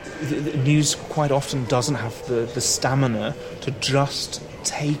the news quite often doesn't have the stamina to just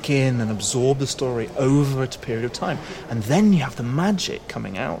take in and absorb the story over a period of time. And then you have the magic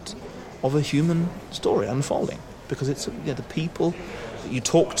coming out of a human story unfolding, because it's the people that you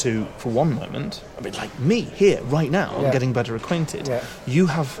talk to for one moment, I mean, like me here right now, I'm getting better acquainted. You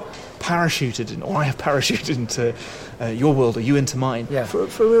have parachuted in, or I have parachuted into your world, or you into mine,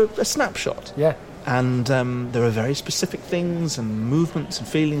 for a snapshot. And there are very specific things and movements and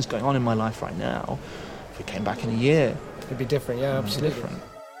feelings going on in my life right now. If we came back in a year, it'd be different. Absolutely different.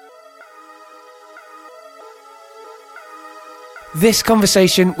 This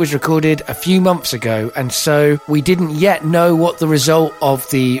conversation was recorded a few months ago, and so we didn't yet know what the result of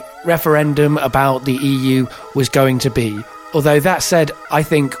the referendum about the EU was going to be. Although that said, I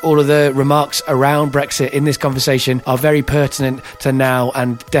think all of the remarks around Brexit in this conversation are very pertinent to now,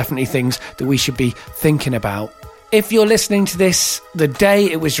 and definitely things that we should be thinking about. If you're listening to this the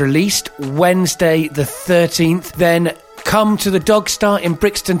day it was released, Wednesday the 13th, then come to the Dog Star in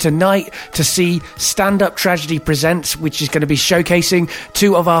Brixton tonight to see Stand Up Tragedy Presents, which is going to be showcasing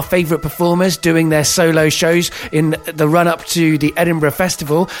two of our favourite performers doing their solo shows in the run-up to the Edinburgh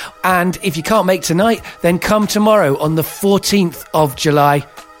Festival. And if you can't make tonight, then come tomorrow on the 14th of July.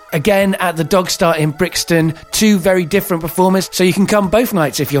 Again, at the Dog Star in Brixton, two very different performers, so you can come both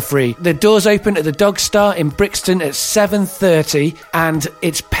nights if you're free. The doors open at the Dog Star in Brixton at 7:30, and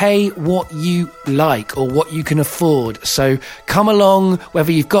it's pay what you like or what you can afford. So come along,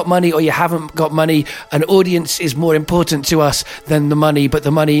 whether you've got money or you haven't got money. An audience is more important to us than the money, but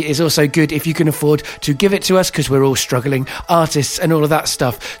the money is also good if you can afford to give it to us, because we're all struggling artists and all of that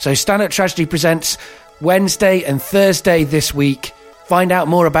stuff. So Stand Up Tragedy Presents Wednesday and Thursday this week. Find out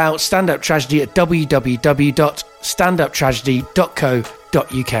more about Stand Up Tragedy at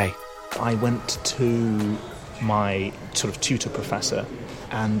www.standuptragedy.co.uk. I went to my sort of tutor professor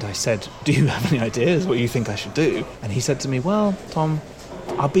and I said, do you have any ideas what you think I should do? And he said to me, well, Tom,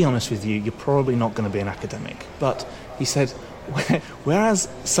 I'll be honest with you, you're probably not going to be an academic. But he said, whereas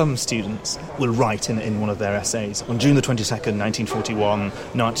some students will write in one of their essays, on June the 22nd, 1941,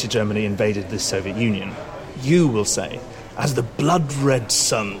 Nazi Germany invaded the Soviet Union, you will say, as the blood-red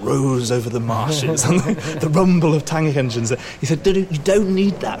sun rose over the marshes and the rumble of tank engines. He said, you don't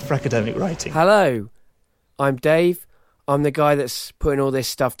need that for academic writing. Hello, I'm Dave. I'm the guy that's putting all this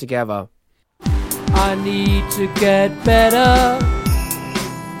stuff together. I need to get better.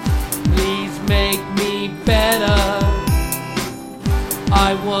 Please make me better.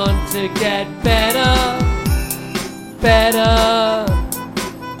 I want to get better. Better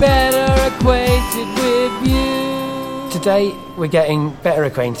acquainted with you. Today we're getting better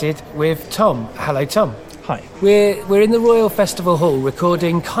acquainted with Tom. Hello, Tom. Hi. We're in the Royal Festival Hall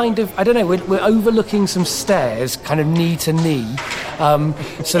recording kind of, I don't know, we're overlooking some stairs, kind of knee to knee,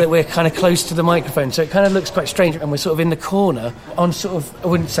 so that we're kind of close to the microphone. So it kind of looks quite strange, and we're sort of in the corner on sort of, I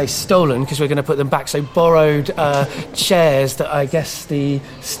wouldn't say stolen, because we're going to put them back, so borrowed chairs that I guess the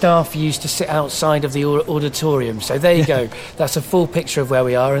staff used to sit outside of the auditorium. So there you go. That's a full picture of where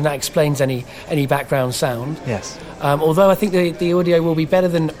we are, and that explains any background sound. Yes. Although I think the audio will be better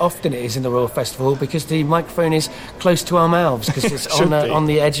than often it is in the Royal Festival, because the microphone is close to our mouths, because it's on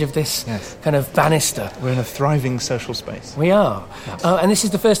the edge of this kind of banister. We're in a thriving social space. We are. Yes. And this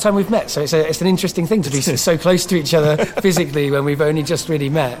is the first time we've met, so it's an interesting thing to be so close to each other physically when we've only just really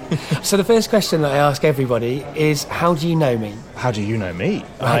met. So the first question that I ask everybody is, how do you know me? How do you know me?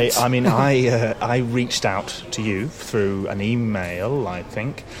 Right. I reached out to you through an email, I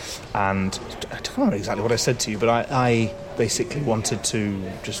think, and I don't remember exactly what I said to you, but I basically wanted to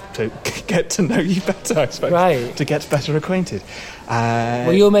just to get to know you better, I suppose. Right. To get better acquainted.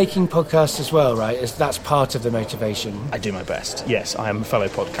 Well, you're making podcasts as well, right? That's part of the motivation. I do my best, yes. I am a fellow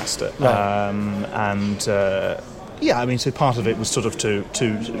podcaster. Right. So part of it was sort of to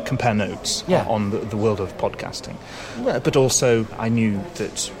compare notes on the world of podcasting. But also, I knew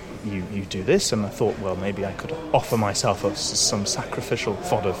that you do this, and I thought, well, maybe I could offer myself as some sacrificial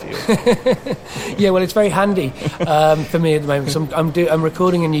fodder for you. Yeah, well, it's very handy for me at the moment. So I'm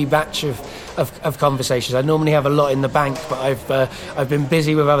recording a new batch of conversations. I normally have a lot in the bank, but I've been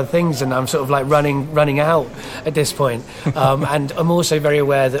busy with other things, and I'm sort of like running out at this point. And I'm also very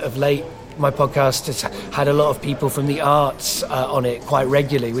aware that of late, my podcast has had a lot of people from the arts on it quite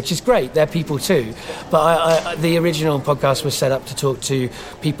regularly, which is great. They're people too. But the original podcast was set up to talk to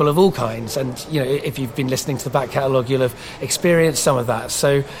people of all kinds. And, if you've been listening to the back catalogue, you'll have experienced some of that.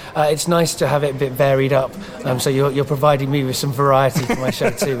 So it's nice to have it a bit varied up. So you're providing me with some variety for my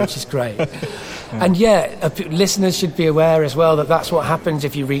show too, which is great. And listeners should be aware as well that that's what happens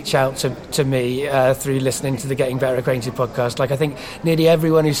if you reach out to me through listening to the Getting Better Acquainted podcast. Like, I think nearly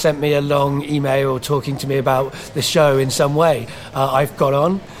everyone who sent me a long email talking to me about the show in some way, I've got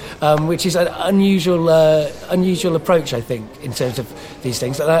on, which is an unusual approach, I think, in terms of these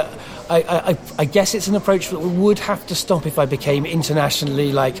things. And I guess it's an approach that would have to stop if I became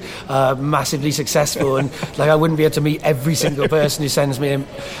internationally massively successful, and I wouldn't be able to meet every single person who sends me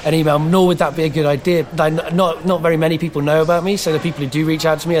an email. Nor would that be a good idea. Not very many people know about me, so the people who do reach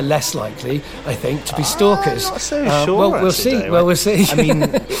out to me are less likely, I think, to be stalkers. I'm not so sure. We'll see. Dave. We'll see. I mean,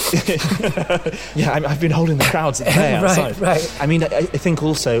 I've been holding the crowds at bay outside. Right. I mean, I think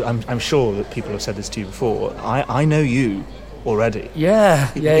also, I'm sure that people have said this to you before. I know you already.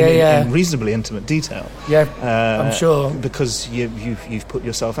 In reasonably intimate detail. I'm sure, because you've put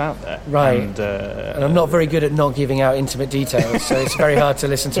yourself out there, right? And I'm not very good at not giving out intimate details, so it's very hard to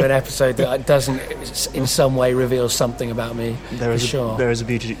listen to an episode that doesn't, in some way, reveal something about me. There is a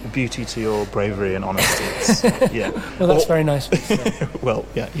beauty to your bravery and honesty. Well, that's very nice. Well,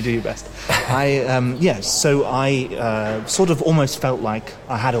 you do your best. So I sort of almost felt like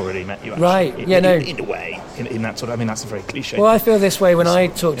I had already met you. Actually, right? In a way, in that sort of. I mean, that's a very cliche. Well, I feel this way when I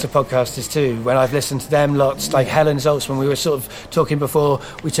talk to podcasters too, when I've listened to them lots, like Helen Zaltzman. We were sort of talking before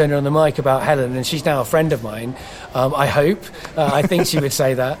we turned her on the mic about Helen, and she's now a friend of mine, I hope. I think she would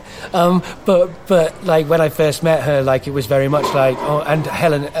say that. But like when I first met her, like it was very much like, and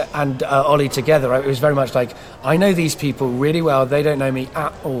Helen and Ollie together, right? It was very much like, I know these people really well, they don't know me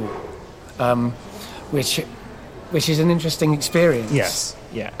at all. Which is an interesting experience. Yes.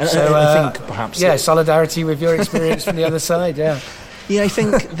 Yeah, and so I think perhaps solidarity with your experience from the other side. Yeah, I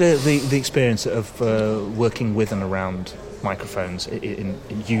think the experience of working with and around microphones in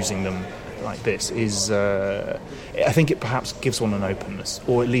using them like this is, I think it perhaps gives one an openness,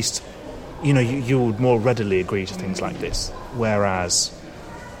 or at least, you would more readily agree to things like this. Whereas,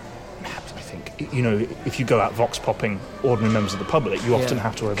 I think, if you go out vox popping ordinary members of the public, you often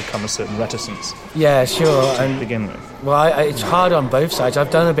have to overcome a certain reticence. Yeah, sure. To begin with. Well, it's hard on both sides. I've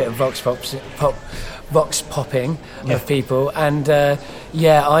done a bit of vox popping of people, and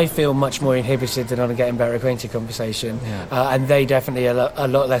I feel much more inhibited than on a Getting Better Acquainted conversation, and they definitely are a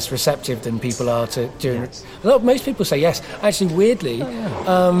lot less receptive than people are to doing it. Most people say yes. Actually, weirdly,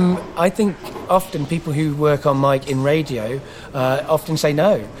 I think often people who work on mic in radio often say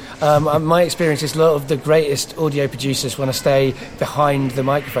no. My experience is a lot of the greatest audio producers want to stay behind the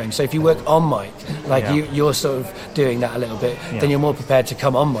microphone. So if you work on mic, you're sort of doing that a little bit, then you're more prepared to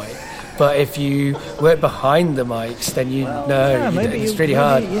come on mic. But if you work behind the mics, then it's really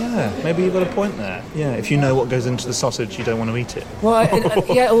hard. Maybe you've got a point there. Yeah, if you know what goes into the sausage, you don't want to eat it. Well,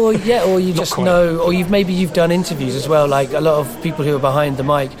 or you just know, or you've done interviews as well. Like a lot of people who are behind the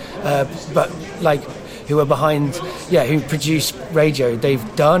mic, who produce radio,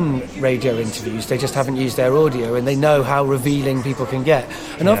 they've done radio interviews, they just haven't used their audio, and they know how revealing people can get.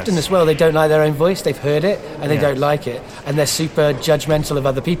 And often as well, they don't like their own voice, they've heard it, and they don't like it, and they're super judgmental of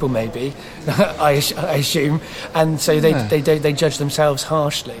other people, maybe, I assume, and so they judge themselves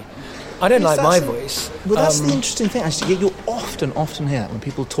harshly. I don't like my voice. Well, that's the interesting thing, actually. You'll often hear that when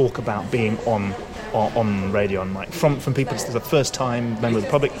people talk about being on radio, on mic, from people for the first time member of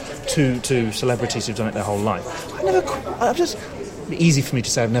the public to celebrities who've done it their whole life. Easy for me to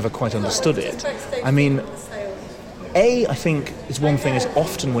say I've never quite understood it. I mean, I think is one thing is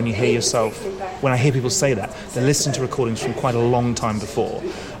often when I hear people say that, they listen to recordings from quite a long time before,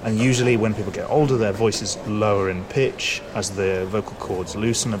 and usually when people get older, their voices lower in pitch as the vocal cords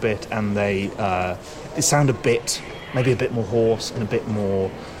loosen a bit, and they sound maybe a bit more hoarse and a bit more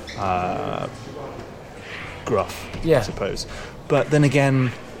gruff, I suppose. But then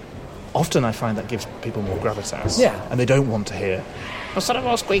again, often I find that gives people more gravitas, and they don't want to hear a sort of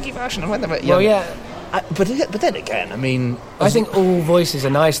more squeaky version of whatever. But then again, I mean, I think all voices are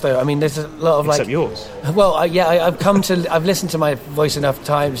nice, though. I mean, there's a lot of except yours. Well, I've listened to my voice enough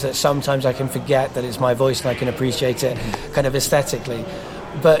times that sometimes I can forget that it's my voice and I can appreciate it kind of aesthetically,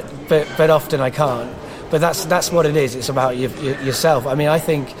 but often I can't. But that's what it is. It's about yourself. I mean, I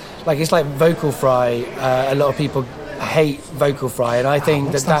think it's like vocal fry. A lot of people hate vocal fry, and I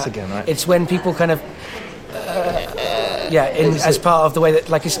think that again, right? It's when people kind of as part of the way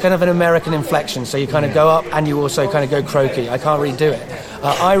that it's kind of an American inflection. So you kind of go up and you also kind of go croaky. I can't really do it.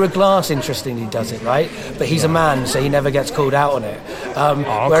 Ira Glass, interestingly, does it, right? But he's a man, so he never gets called out on it. I'll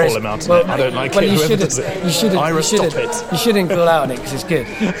call him out on it. I don't like it. You shouldn't. Ira, stop it. You shouldn't call out on it because it's good.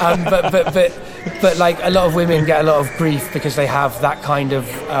 But like a lot of women get a lot of grief because they have that kind of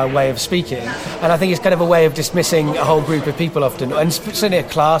way of speaking, and I think it's kind of a way of dismissing a whole group of people often, and certainly a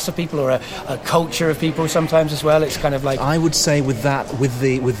class of people or a culture of people sometimes as well. It's kind of like, I would say with that, with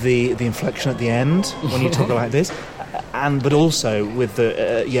the inflection at the end when you talk about this, but also with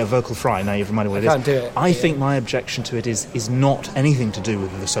the vocal fry. Now you've reminded me what it is. Can't do it. I think my objection to it is not anything to do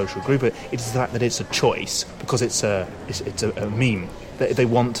with the social group. It's the fact that it's a choice because it's a meme. They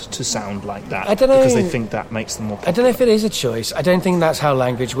want to sound like that. I don't know, because they think that makes them more popular. I don't know if it is a choice. I don't think that's how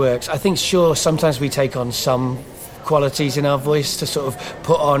language works. I think, sure, sometimes we take on some qualities in our voice to sort of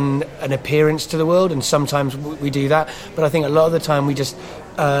put on an appearance to the world, and sometimes we do that. But I think a lot of the time we just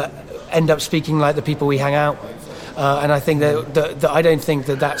end up speaking like the people we hang out with. And I think that I don't think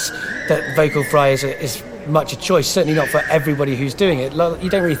that vocal fry is much a choice, certainly not for everybody who's doing it. You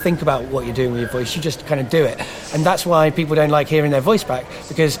don't really think about what you're doing with your voice, you just kind of do it. And that's why people don't like hearing their voice back,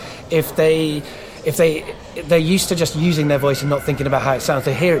 because if they're used to just using their voice and not thinking about how it sounds,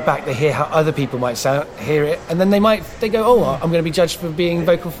 they hear it back, they hear how other people might hear it, and then they go, oh, I'm going to be judged for being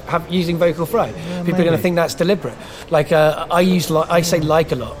using vocal fry. People are going to think that's deliberate. Like I say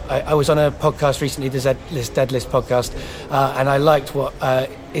like a lot. I was on a podcast recently, the Deadlist podcast, and I liked what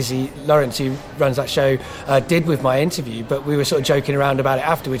Izzy Lawrence, who runs that show, did with my interview, but we were sort of joking around about it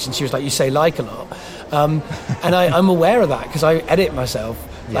afterwards, and she was like, you say like a lot. And I'm aware of that because I edit myself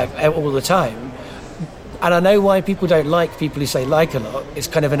all the time. And I know why people don't like people who say like a lot. It's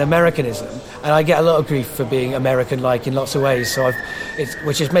kind of an Americanism. And I get a lot of grief for being American-like in lots of ways. So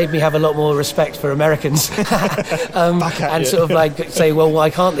which has made me have a lot more respect for Americans. And sort of like say, well,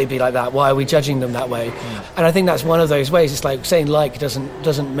 why can't they be like that? Why are we judging them that way? And I think that's one of those ways. It's like saying like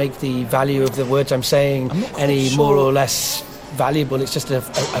doesn't make the value of the words I'm saying any more or less valuable. It's just a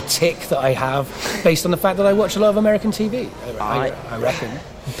tick that I have based on the fact that I watch a lot of American TV. I reckon.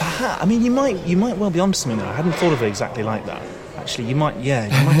 Perhaps. I mean, you might well be onto something there. I hadn't thought of it exactly like that. Actually, you might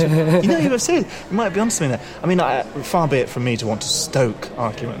have. You said you might be onto something there. I mean, far be it from me to want to stoke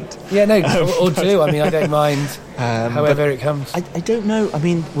argument. Yeah, no, or do. I mean, I don't mind. However it comes. I don't know. I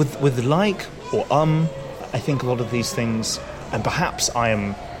mean, with like or I think a lot of these things, and perhaps I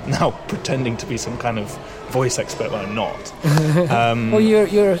am now pretending to be some kind of voice expert when I'm not. Well,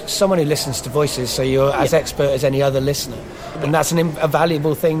 you're someone who listens to voices, so you're as expert as any other listener, and that's a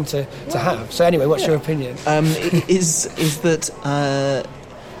valuable thing to have. So anyway, what's your opinion? Is that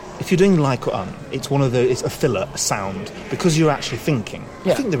if you're doing like or it's it's a filler, a sound, because you're actually thinking.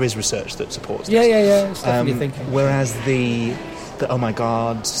 I think there is research that supports this. Yeah, it's definitely thinking. Whereas the oh my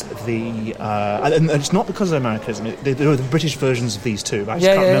God, and it's not because of Americanism. There are the British versions of these too. But I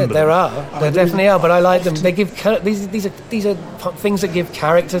just can't remember. There definitely are. But I like them. They give these are things that give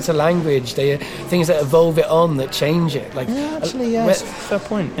character to language. They are things that evolve it on, that change it. Like fair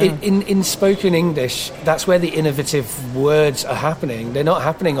point. Yeah. In spoken English, that's where the innovative words are happening. They're not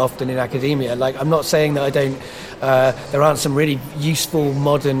happening often in academia. Like, I'm not saying that I don't. There aren't some really useful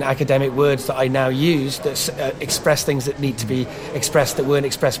modern academic words that I now use that express things that need to be expressed that weren't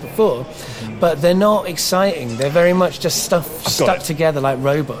expressed before, but they're not exciting. They're very much just stuff stuck together like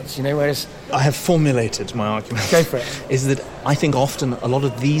robots, whereas I have formulated my argument. Go for it. Is that I think often a lot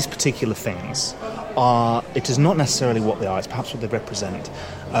of these particular things it is not necessarily what they are, it's perhaps what they represent.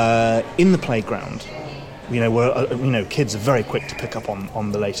 In the playground, where kids are very quick to pick up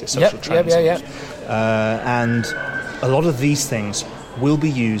on the latest social trends. And a lot of these things will be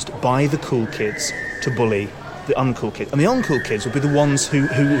used by the cool kids to bully the uncool kids, and the uncool kids will be the ones who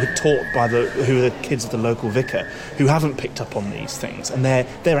are taught by who are the kids of the local vicar who haven't picked up on these things, and they're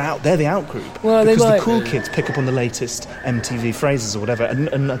the out group, because the cool kids pick up on the latest MTV phrases or whatever,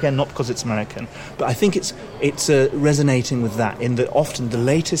 and again, not because it's American, but I think it's resonating with that, in that often the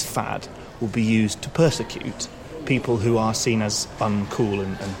latest fad will be used to persecute people who are seen as uncool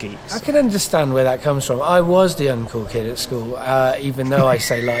and geeks. I can understand where that comes from. I was the uncool kid at school, even though I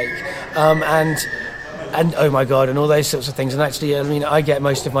say and oh my God, and all those sorts of things. And actually, I mean, I get a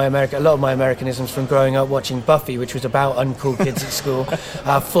lot of my Americanisms from growing up watching Buffy, which was about uncool kids at school,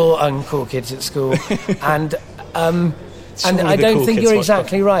 for uncool kids at school, and I don't think you're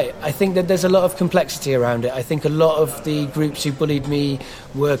exactly right. I think that there's a lot of complexity around it. I think a lot of the groups who bullied me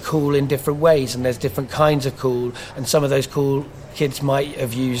were cool in different ways, and there's different kinds of cool, and some of those cool kids might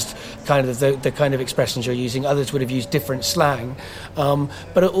have used kind of the kind of expressions you're using. Others would have used different slang.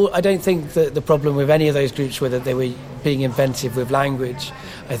 But I don't think that the problem with any of those groups was that they were being inventive with language.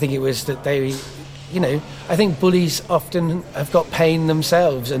 I think it was that they I think bullies often have got pain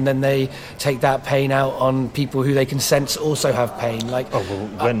themselves, and then they take that pain out on people who they can sense also have pain.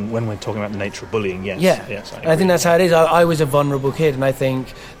 When we're talking about the nature of bullying, yes. Yeah, yes, I think that's how it is. I was a vulnerable kid, and I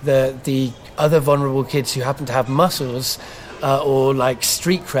think the other vulnerable kids who happen to have muscles or like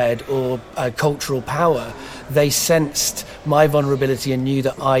street cred or cultural power, they sensed my vulnerability and knew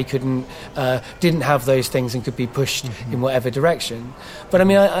that I didn't have those things and could be pushed in whatever direction. But I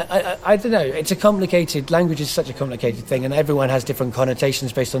mean, I don't know. It's a complicated language. Is such a complicated thing, and everyone has different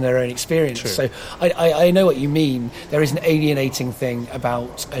connotations based on their own experience. True. So I know what you mean. There is an alienating thing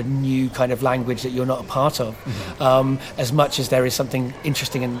about a new kind of language that you're not a part of, as much as there is something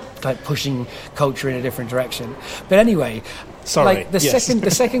interesting and like pushing culture in a different direction. But anyway. Sorry. The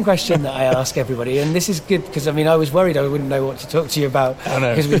second question that I ask everybody, and this is good because I mean I was worried I wouldn't know what to talk to you about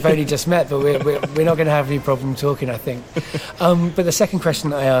because we've only just met, but we're not going to have any problem talking, I think. But the second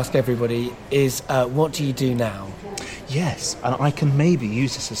question that I ask everybody is, what do you do now? Yes, and I can maybe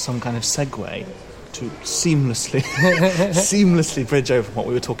use this as some kind of segue to seamlessly bridge over what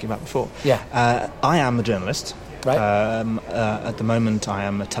we were talking about before. Yeah. I am a journalist. Right. At the moment, I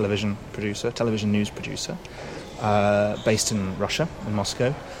am a television news producer. Based in Russia, in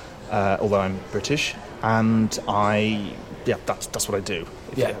Moscow, although I'm British, and that's what I do.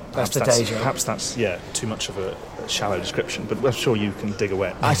 That's the day job. Perhaps that's too much of a shallow description, but I'm sure you can dig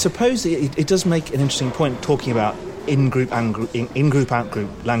away. I suppose it does make an interesting point talking about in-group, out-group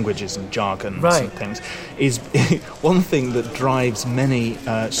languages and jargons and things. Is one thing that drives many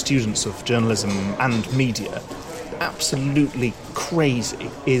students of journalism and media absolutely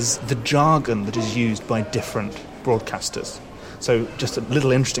crazy is the jargon that is used by different broadcasters. So just a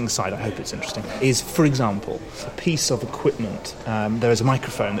little interesting side, I hope it's interesting, is, for example, a piece of equipment. There is a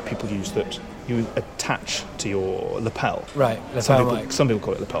microphone that people use that you attach to your lapel. Right, Some people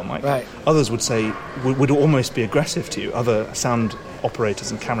call it lapel mic. Right. Others would say, would almost be aggressive to you, other sound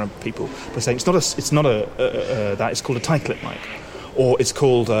operators and camera people, by saying it's not that, it's called a tie clip mic. Or it's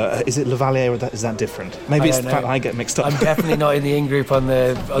called, is it Lavalier, or is that different? Maybe it's the fact that I get mixed up. I'm definitely not in the in-group on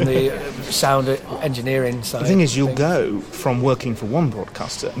the sound engineering side. The thing is, you'll go from working for one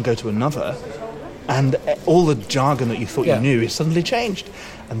broadcaster and go to another, and all the jargon that you thought you knew is suddenly changed.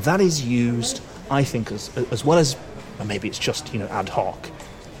 And that is used, I think, as well as, maybe it's just, ad hoc,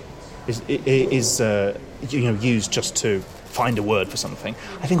 is used just to find a word for something.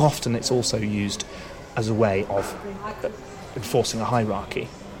 I think often it's also used as a way of enforcing a hierarchy,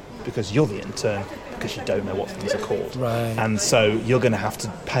 because you're the intern, because you don't know what things are called, right? And so you're going to have to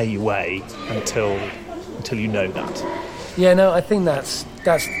pay your way until you know that. Yeah, no, I think that's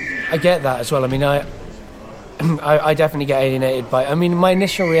I get that as well. I mean, I definitely get alienated by it. I mean, my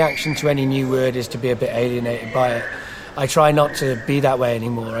initial reaction to any new word is to be a bit alienated by it. I try not to be that way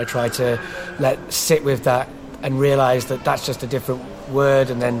anymore. I try to sit with that and realise that that's just a different word,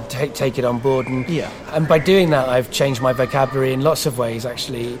 and then take it on board. And by doing that, I've changed my vocabulary in lots of ways,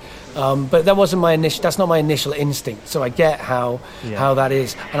 actually. But that wasn't that's not my initial instinct. So I get how that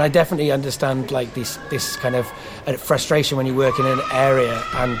is, and I definitely understand this kind of frustration when you work in an area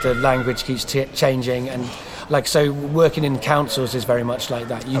and the language keeps changing. And so working in councils is very much like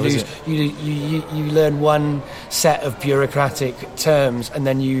that. You learn one set of bureaucratic terms, and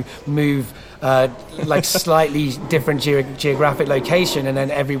then you move slightly different geographic location, and then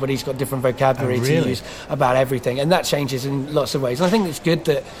everybody's got different vocabulary to use about everything, and that changes in lots of ways. And I think it's good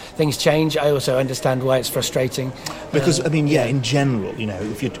that things change. I also understand why it's frustrating, because in general,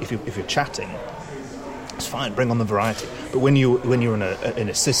 if you're chatting, it's fine, bring on the variety. But when you're in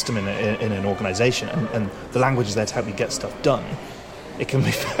a system, in an organisation, and the language is there to help you get stuff done, it can be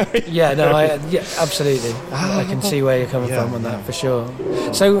very absolutely. I can see where you're coming from on that, for sure.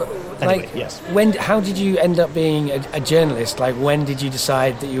 So anyway, yes. How did you end up being a journalist? When did you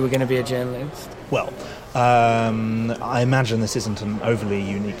decide that you were going to be a journalist? Well, I imagine this isn't an overly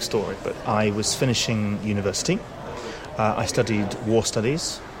unique story, but I was finishing university. I studied war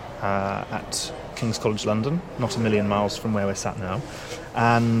studies at King's College London, not a million miles from where we're sat now.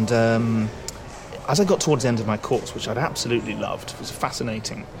 And as I got towards the end of my course, which I'd absolutely loved, it was a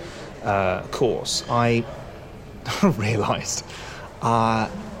fascinating course, I realised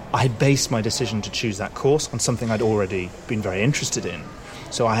I based my decision to choose that course on something I'd already been very interested in.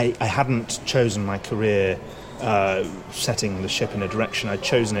 So I hadn't chosen my career setting the ship in a direction. I'd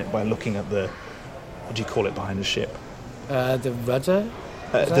chosen it by looking at what do you call it behind the ship? The rudder?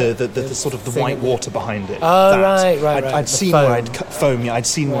 The sort of the white water behind it. Oh, right. I'd seen where I'd I'd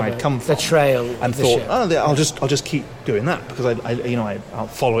seen where I'd come from. The trail. And thought, I'll just keep doing that, because I'll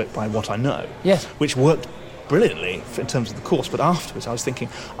follow it by what I know. Yes. Which worked brilliantly in terms of the course, but afterwards I was thinking,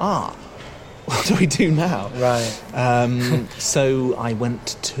 what do we do now? Right. So I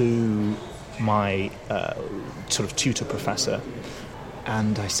went to my sort of tutor professor,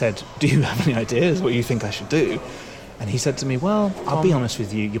 and I said, do you have any ideas what you think I should do? And he said to me, well, I'll be honest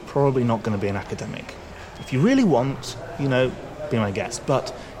with you, you're probably not going to be an academic. If you really want, be my guest.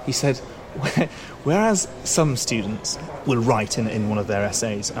 But he said, whereas some students will write in one of their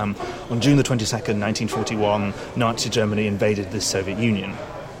essays, on June the 22nd, 1941, Nazi Germany invaded the Soviet Union,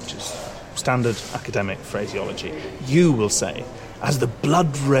 which is standard academic phraseology, you will say, as the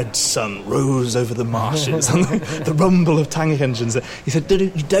blood-red sun rose over the marshes and the rumble of tank engines. He said, you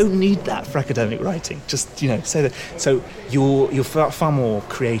don't need that for academic writing. Just, say that. So you're far more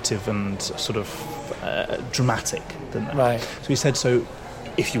creative and sort of dramatic than that. Right. So he said, so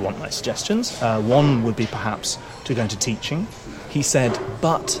if you want my suggestions, one would be perhaps to go into teaching. He said,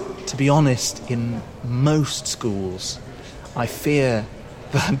 but to be honest, in most schools, I fear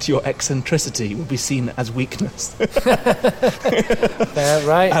that your eccentricity will be seen as weakness. Right.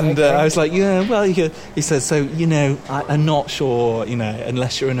 And okay. I was like, he says, so, I'm not sure,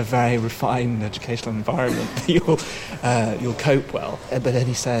 unless you're in a very refined educational environment, you'll cope well. But then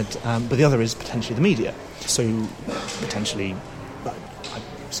he said, but the other is potentially the media. So potentially, I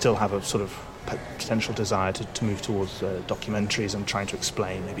still have a sort of potential desire to move towards documentaries and trying to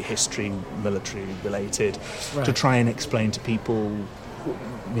explain maybe history, military related, right. to try and explain to people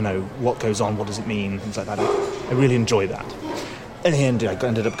what goes on, what does it mean, things like that. I really enjoy that. In the end, I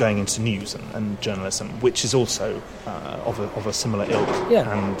ended up going into news and journalism, which is also of a similar ilk,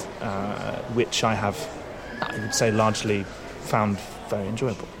 and which I would say, largely found very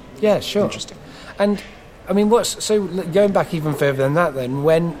enjoyable. Yeah, sure. Interesting. And I mean, going back even further than that? Then,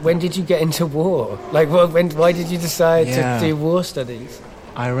 when did you get into war? Like, why did you decide to do war studies?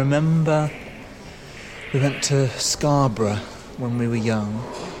 I remember we went to Scarborough when we were young,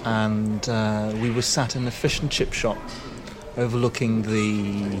 and we were sat in a fish and chip shop overlooking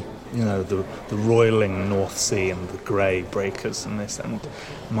the roiling North Sea and the grey breakers and this. And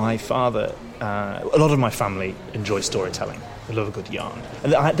my father, a lot of my family enjoy storytelling. They love a good yarn,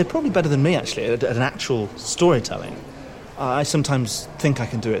 and they're probably better than me actually at an actual storytelling. I sometimes think I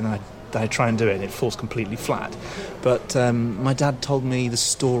can do it, and I try and do it, and it falls completely flat. But my dad told me the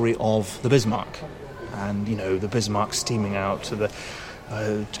story of the Bismarck. And, the Bismarck steaming out to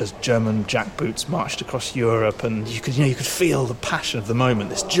as German jackboots marched across Europe, and you could feel the passion of the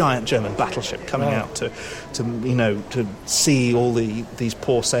moment. This giant German battleship coming out to see all these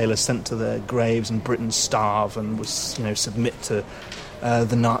poor sailors sent to their graves, and Britain starve and submit to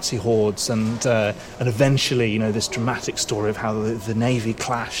the Nazi hordes, and eventually this dramatic story of how the navy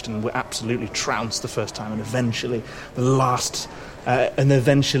clashed and were absolutely trounced the first time, and eventually the last. And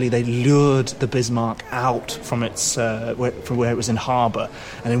eventually they lured the Bismarck out from from where it was in harbour,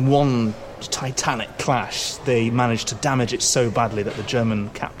 and in one titanic clash they managed to damage it so badly that the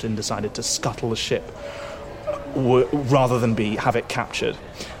German captain decided to scuttle the ship rather than have it captured,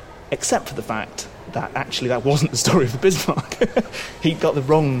 except for the fact that actually that wasn't the story of the Bismarck. He got the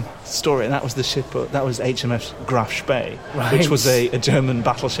wrong story, and that was that was HMS Graf Spee, right. which was a German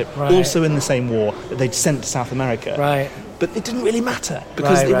battleship, right. also in the same war that they'd sent to South America. Right. But it didn't really matter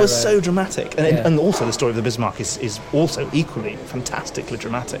because it was so dramatic, and also the story of the Bismarck is also equally fantastically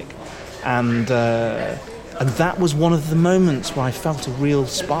dramatic, and that was one of the moments where I felt a real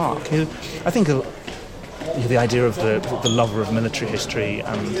spark. I think the idea of the lover of military history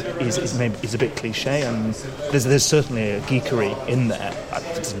is a bit cliche, and there's certainly a geekery in there. That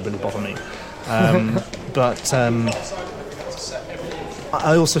doesn't really bother me, but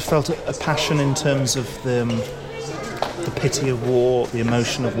I also felt a passion in terms of the pity of war, the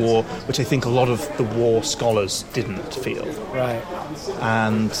emotion of war, which I think a lot of the war scholars didn't feel. Right.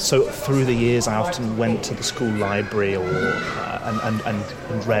 And so through the years, I often went to the school library and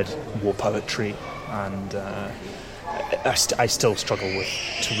read war poetry, and I still struggle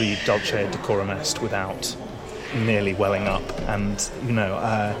to read Dulce et Decorum Est without nearly welling up, and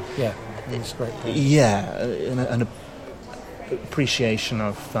it's great. an appreciation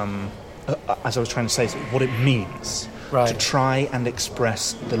of, as I was trying to say, what it means. Right. To try and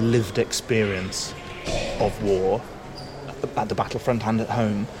express the lived experience of war at the battlefront and at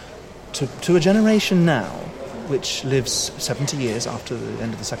home to a generation now which lives 70 years after the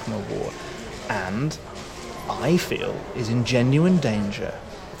end of the Second World War, and I feel is in genuine danger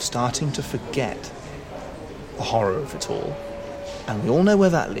of starting to forget the horror of it all. And we all know where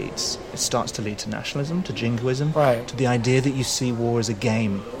that leads. It starts to lead to nationalism, to jingoism, right. to the idea that you see war as a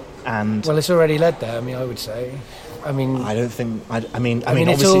game. And well, it's already led there, I would say. I mean, I don't think. I mean, it's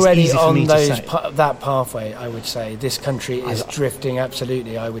obviously already it's easy for on me those to say. that pathway. I would say this country is drifting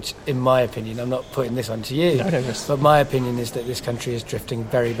absolutely. In my opinion, I'm not putting this onto you, but my opinion is that this country is drifting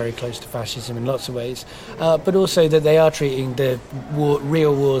very, very close to fascism in lots of ways. But also that they are treating the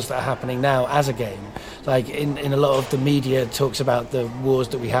real wars that are happening now as a game. Like in a lot of the media talks about the wars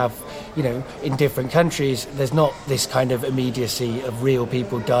that we have, in different countries. There's not this kind of immediacy of real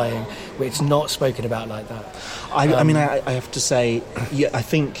people dying. It's not spoken about like that. I mean, I have to say, I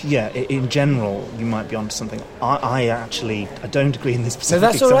think, in general, you might be onto something. I actually don't agree in this specific. So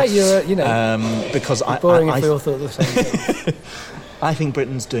that's all right. Because it's boring if we all thought the same thing. I think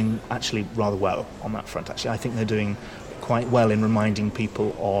Britain's doing actually rather well on that front. Actually, I think they're doing quite well in reminding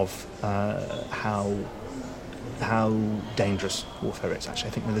people of how dangerous warfare is. Actually,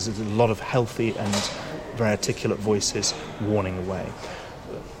 I think there's a lot of healthy and very articulate voices warning away.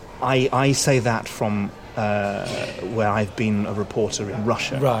 I say that from where I've been a reporter in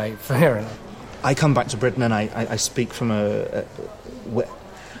Russia. Right, fair enough. I come back to Britain and I speak from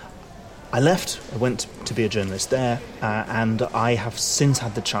I left, I went to be a journalist there, and I have since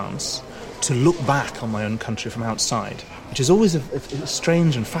had the chance to look back on my own country from outside, which is always a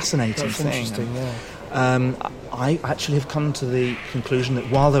strange and fascinating That's thing. Interesting, yeah. I actually have come to the conclusion that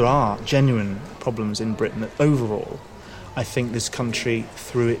while there are genuine problems in Britain, that overall, I think this country,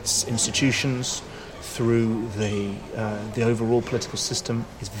 through its institutions, through the overall political system,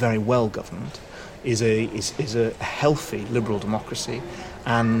 is very well governed, is a healthy liberal democracy,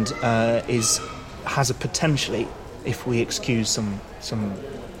 and has a potentially, if we excuse some.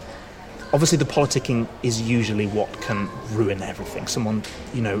 Obviously, the politicking is usually what can ruin everything. Someone,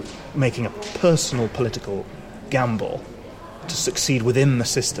 making a personal political gamble to succeed within the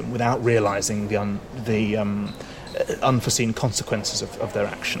system without realising the unforeseen consequences of their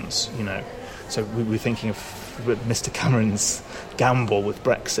actions. So we're thinking of Mr. Cameron's gamble with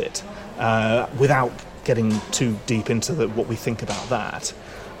Brexit, without getting too deep into what we think about that.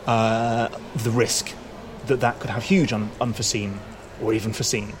 The risk that could have huge unforeseen or even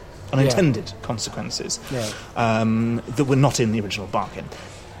foreseen unintended consequences that were not in the original bargain.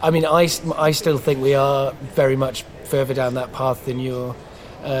 I mean, I still think we are very much further down that path than you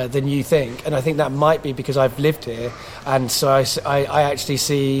think, and I think that might be because I've lived here, and so I actually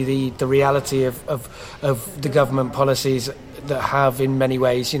see the reality of the government policies that have in many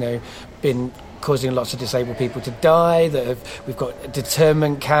ways, been causing lots of disabled people to die. We've got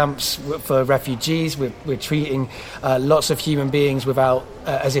internment camps for refugees. We're treating lots of human beings without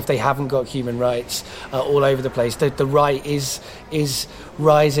as if they haven't got human rights all over the place. The right is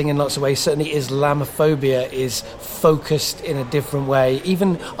rising in lots of ways. Certainly, Islamophobia is focused in a different way.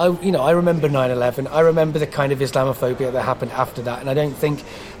 Even I remember 9/11. I remember the kind of Islamophobia that happened after that, and I think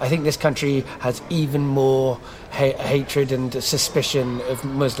this country has even more hatred and suspicion of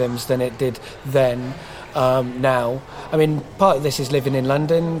Muslims than it did then. Now, I mean, part of this is living in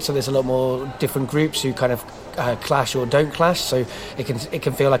London, so there's a lot more different groups who kind of clash or don't clash. So it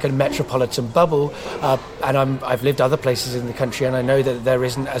can feel like a metropolitan bubble. And I've lived other places in the country, and I know that there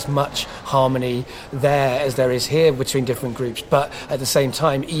isn't as much harmony there as there is here between different groups. But at the same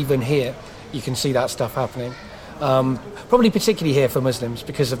time, even here, you can see that stuff happening. Probably particularly here for Muslims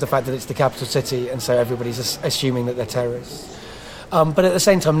because of the fact that it's the capital city, and so everybody's assuming that they're terrorists. But at the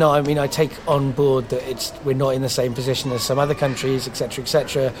same time, no, I mean, I take on board that we're not in the same position as some other countries, etc.,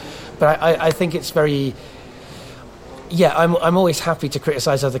 etc. But I think it's very... Yeah, I'm always happy to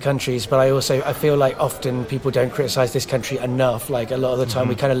criticise other countries, but I feel like often people don't criticise this country enough. Like a lot of the time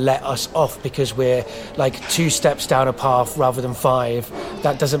we kind of let us off because we're like 2 steps down a path rather than 5.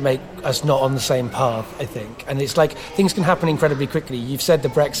 That doesn't make us not on the same path, I think. And it's like things can happen incredibly quickly. You've said the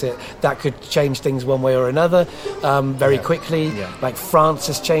Brexit, that could change things one way or another very quickly. Yeah. Like France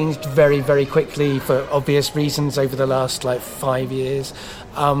has changed very, very quickly for obvious reasons over the last 5 years.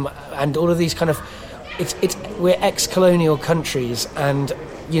 And all of these kind of... we're ex-colonial countries, and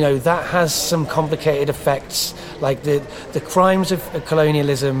that has some complicated effects, like the crimes of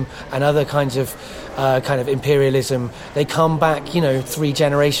colonialism and other kinds of kind of imperialism. They come back 3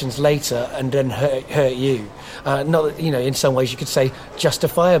 generations later and then hurt you. Not in some ways you could say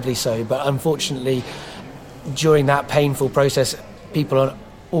justifiably so, but unfortunately during that painful process people on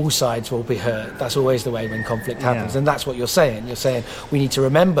all sides will be hurt. That's always the way when conflict happens, and that's what you're saying. You're saying we need to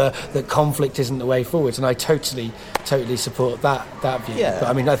remember that conflict isn't the way forwards, and I totally support that view. Yeah. But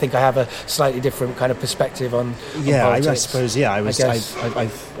I mean, I think I have a slightly different kind of perspective on politics. I suppose. Yeah,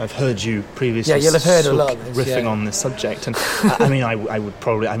 I've heard you previously. Yeah, you'll have heard a lot of this, riffing on this subject, and I mean, I would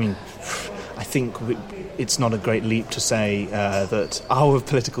probably. I mean, I think it's not a great leap to say that our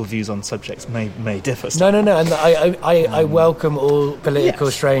political views on subjects may differ. No, and I welcome all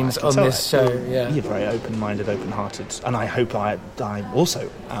political strains on this show. You're very open-minded, open-hearted, and I hope I also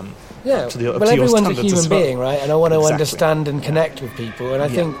am. Yeah, to the, well, to everyone's a human being, right? And I want to understand and connect with people. And I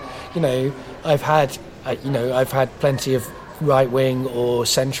think, I've had plenty of right-wing or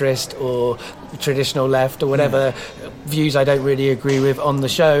centrist or traditional left or whatever views I don't really agree with on the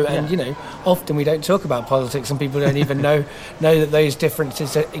show. And, often we don't talk about politics and people don't even know that those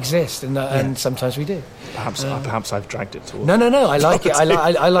differences exist. And sometimes we do. Perhaps I've dragged it towards. No, I like it.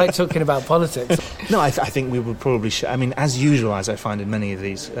 I like talking about politics. No, I think we would probably... as usual, as I find in many of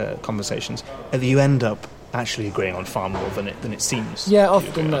these conversations, you end up actually agreeing on far more than it seems. Yeah,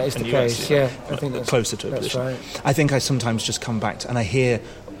 often that is the case. Yeah, I think that's closer to a position. Right. I think I sometimes just come back to, and I hear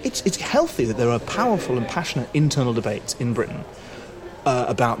it's healthy that there are powerful and passionate internal debates in Britain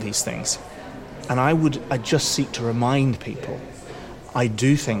about these things, and I just seek to remind people. I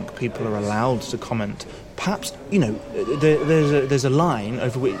do think people are allowed to comment. Perhaps there's a line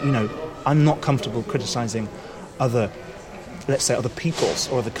over which I'm not comfortable criticising other. Let's say other peoples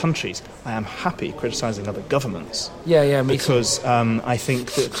or other countries. I am happy criticising other governments. Yeah, me because too. I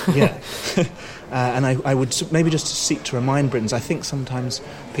think that and I would maybe just seek to remind Britons. I think sometimes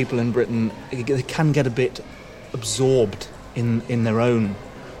people in Britain can get a bit absorbed in their own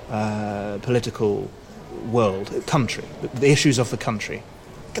political country, the issues of the country.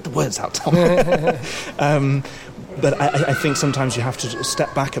 Get the words out, Tom. But I think sometimes you have to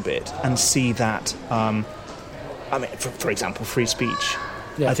step back a bit and see that. For example, free speech.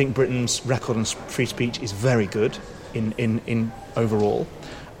 Yeah. I think Britain's record on free speech is very good in overall.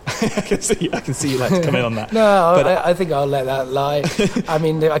 I can see you like to come in on that. No, but I think I'll let that lie.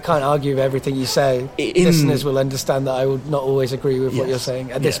 I can't argue with everything you say. Listeners will understand that I would not always agree with what you're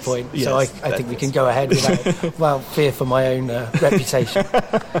saying at this point. Yes, so I think we can go ahead without fear for my own reputation.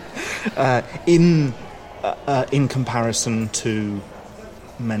 In comparison to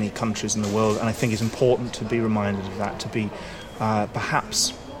many countries in the world, and I think it's important to be reminded of that, to be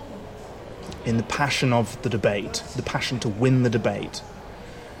perhaps in the passion of the debate, the passion to win the debate.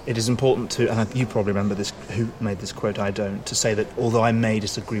 It is important to, and you probably remember this, who made this quote, I don't, to say that although I may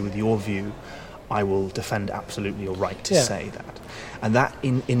disagree with your view, I will defend absolutely your right to say that. And that,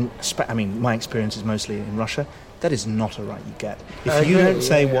 my experience is mostly in Russia, that is not a right you get. If you don't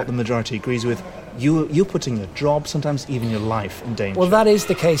say what the majority agrees with, you're putting your job, sometimes even your life, in danger. Well, that is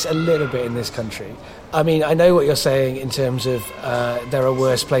the case a little bit in this country. I know what you're saying in terms of there are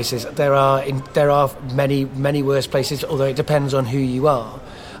worse places. There are many, many worse places, although it depends on who you are.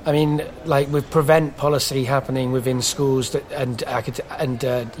 With prevent policy happening within schools and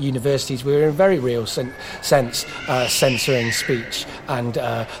universities, we're in a very real sense censoring speech and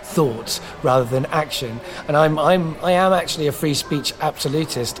thoughts rather than action. And I am actually a free speech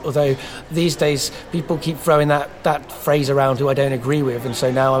absolutist, although these days people keep throwing that phrase around who I don't agree with, and so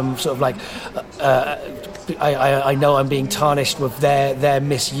now I'm sort of like I know I'm being tarnished with their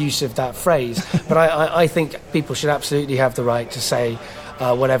misuse of that phrase. But I think people should absolutely have the right to say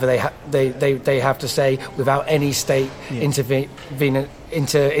whatever they have to say without any state interference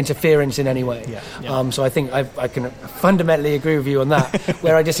in any way. So I think I can fundamentally agree with you on that.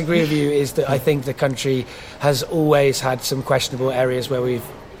 Where I disagree with you is that I think the country has always had some questionable areas where we've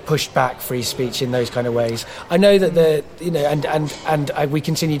pushed back free speech in those kind of ways. I know that we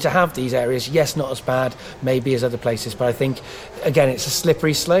continue to have these areas. Yes, not as bad maybe as other places, but I think again it's a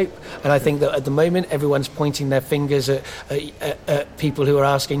slippery slope. And I think that at the moment everyone's pointing their fingers at people who are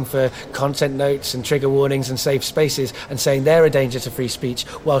asking for content notes and trigger warnings and safe spaces and saying they're a danger to free speech,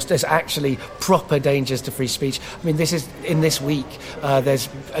 whilst there's actually proper dangers to free speech. This is in this week. There's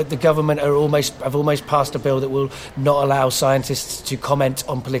the government have almost passed a bill that will not allow scientists to comment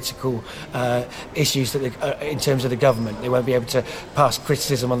on political issues that in terms of the government. They won't be able to pass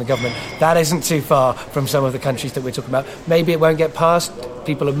criticism on the government. That isn't too far from some of the countries that we're talking about. Maybe it won't get passed.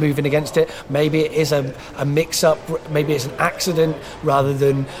 People are moving against it. Maybe it is a mix-up. Maybe it's an accident rather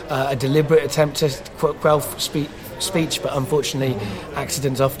than a deliberate attempt to quell speech. But unfortunately,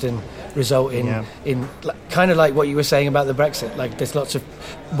 accidents often result in kind of like what you were saying about the Brexit. Like there's lots of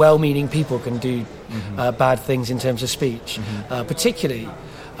well-meaning people can do bad things in terms of speech, particularly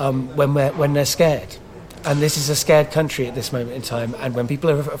when they're scared. And this is a scared country at this moment in time, and when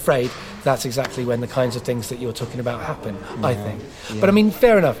people are afraid, that's exactly when the kinds of things that you're talking about happen, I think. But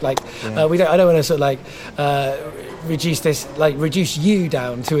fair enough. I don't want to sort of reduce you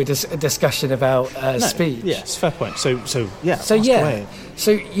down to a discussion about speech. Yes, fair point. So yeah.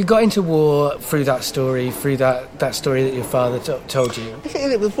 So you got into war through that story that story that your father told you. I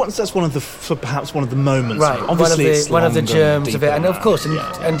think that's one of perhaps one of the moments. Right, obviously one of the germs of it, and of course,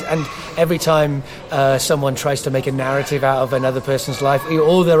 and every time someone tries to make a narrative out of another person's life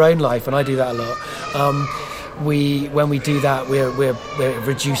or their own life, and I do that a lot. When we do that, we're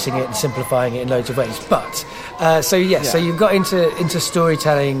reducing it and simplifying it in loads of ways. But so you've got into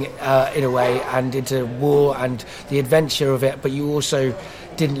storytelling in a way, and into war and the adventure of it. But you also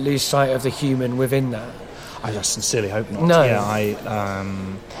didn't lose sight of the human within that. I sincerely hope not. No.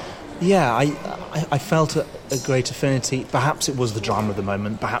 I felt a great affinity. Perhaps it was the drama of the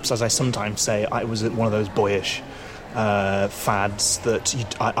moment. Perhaps, as I sometimes say, I was one of those boyish fads that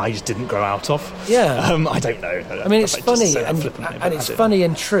I just didn't grow out of. Yeah. I don't know. I mean, it's funny, and it's funny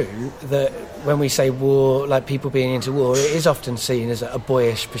and true that when we say war, like people being into war, it is often seen as a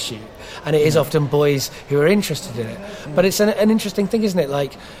boyish pursuit, and it is often boys who are interested in it. But it's an interesting thing, isn't it?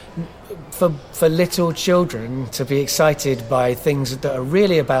 Like, for little children to be excited by things that are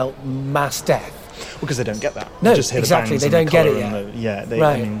really about mass death. Because they don't get that. No, they just hear exactly. The they don't get it yet.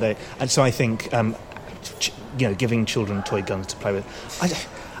 Right. And so I think, giving children toy guns to play with.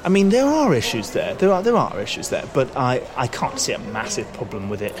 I mean, there are issues there. There are issues there, but I can't see a massive problem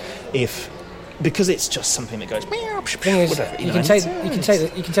with it because it's just something that goes. You can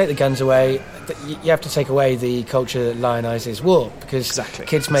take the guns away. You have to take away the culture that lionises war, because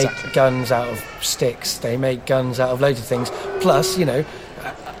kids make guns out of sticks. They make guns out of loads of things. Plus, a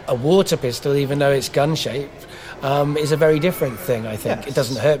water pistol, even though it's gun shaped, is a very different thing, I think. Yes. It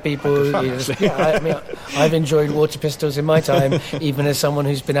doesn't hurt people. I've enjoyed water pistols in my time, even as someone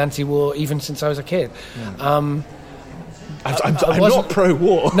who's been anti-war even since I was a kid. Yeah. I'm not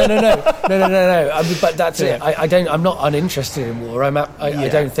pro-war. No. But that's it. I'm not uninterested in war. I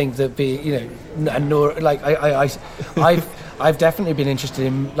don't think that I've definitely been interested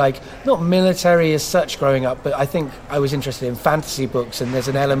in, not military as such growing up, but I think I was interested in fantasy books, and there's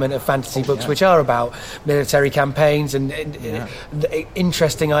an element of fantasy books which are about military campaigns and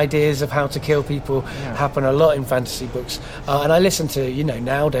interesting ideas of how to kill people happen a lot in fantasy books. And I listen to,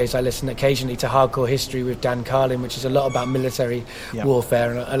 nowadays I listen occasionally to Hardcore History with Dan Carlin, which is a lot about military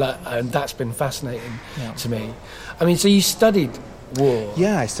warfare, and that's been fascinating to me. I mean, so you studied war?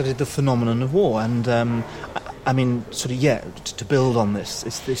 Yeah, I studied the phenomenon of war, and I mean, to build on this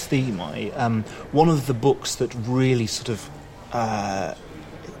theme, one of the books that really sort of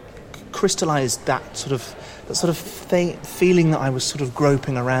crystallised that sort of feeling that I was sort of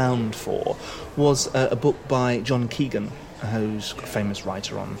groping around for was a book by John Keegan, who's a famous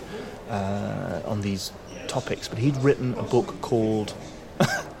writer on these topics. But he'd written a book called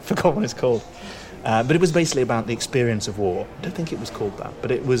forgot what it's called. But it was basically about the experience of war. I don't think it was called that, but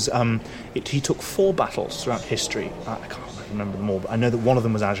it was. He took 4 battles throughout history. I can't remember them all, but I know that one of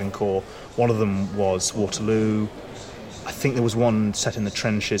them was Agincourt, one of them was Waterloo. I think there was one set in the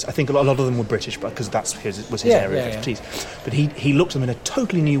trenches. I think a lot of them were British, because that's his area of expertise. But he looked at them in a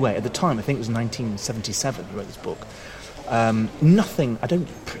totally new way. At the time, I think it was 1977 he wrote this book.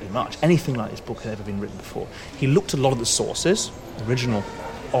 Pretty much anything like this book had ever been written before. He looked at a lot of the sources, original,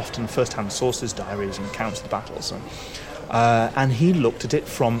 often first-hand sources, diaries and accounts of the battles, and he looked at it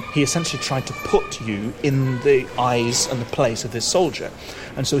he essentially tried to put you in the eyes and the place of this soldier.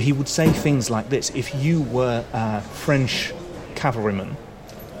 And so he would say things like this: if you were a French cavalryman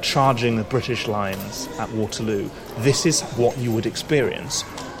charging the British lines at Waterloo, this is what you would experience,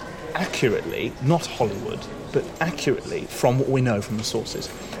 accurately, not Hollywood, but accurately from what we know from the sources.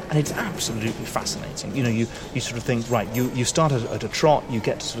 And it's absolutely fascinating. You sort of think, right, you start at a trot, you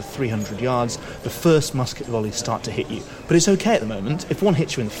get to sort of 300 yards, the first musket volleys start to hit you. But it's okay at the moment. If one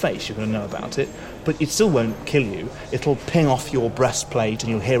hits you in the face, you're going to know about it, but it still won't kill you. It'll ping off your breastplate and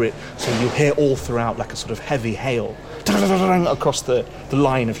you'll hear it, so you'll hear all throughout like a sort of heavy hail across the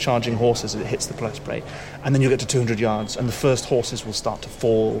line of charging horses as it hits the breastplate. And then you'll get to 200 yards, and the first horses will start to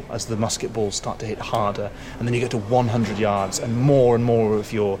fall as the musket balls start to hit harder. And then you get to 100 yards, and more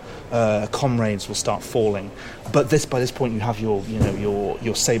of your comrades will start falling. But by this point, you have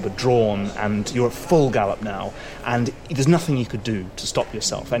your sabre drawn, and you're at full gallop now. And there's nothing you could do to stop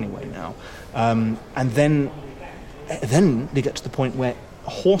yourself anyway now. And then they get to the point where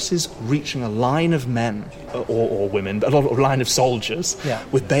horses reaching a line of men or women, but a line of soldiers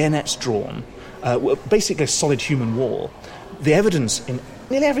with bayonets drawn, basically a solid human wall. The evidence in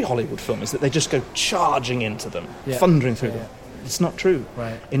nearly every Hollywood film is that they just go charging into them, thundering through them. It's not true.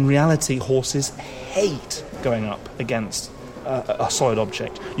 Right. In reality, horses hate going up against a solid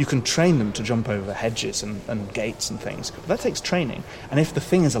object. You can train them to jump over hedges and gates and things, but that takes training. And if the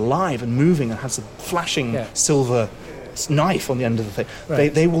thing is alive and moving and has a flashing silver knife on the end of the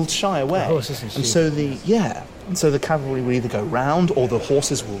thing, they will shy away. The horse isn't and so the cavalry will either go round or the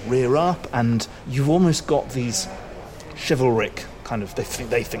horses will rear up, and you've almost got these chivalric kind of,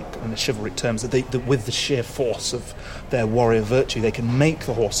 they think in the chivalric terms that with the sheer force of their warrior virtue they can make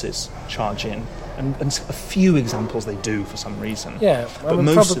the horses charge in, and a few examples they do for some reason.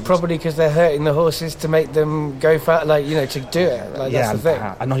 Probably because they're hurting the horses to make them go fast, to do it. That's the thing.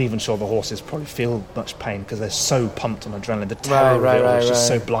 I'm not even sure the horses probably feel much pain because they're so pumped on adrenaline. The terror of it all is just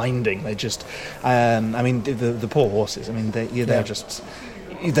so blinding. They just, the poor horses. I mean, they're just,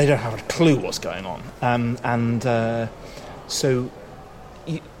 they don't have a clue what's going on. So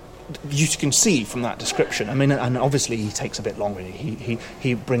you can see from that description. I mean, and obviously he takes a bit longer.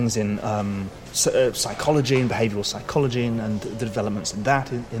 He brings in psychology and behavioural psychology and the developments in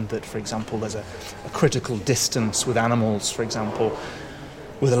that. In that, for example, there's a critical distance with animals. For example,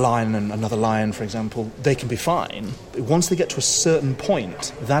 with a lion and another lion, for example, they can be fine. Once they get to a certain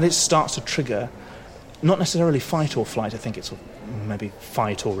point, that it starts to trigger, not necessarily fight or flight. I think it's maybe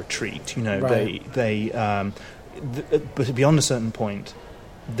fight or retreat. But beyond a certain point,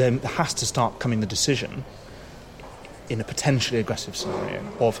 there has to start coming the decision in a potentially aggressive scenario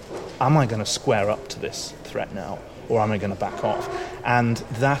of, am I going to square up to this threat now, or am I going to back off? And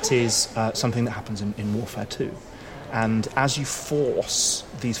that is something that happens in warfare too. And as you force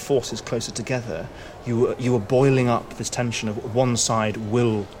these forces closer together, you are boiling up this tension of one side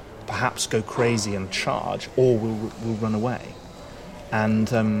will perhaps go crazy and charge, or will run away. And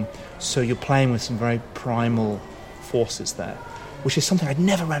so you're playing with some very primal forces there, which is something I'd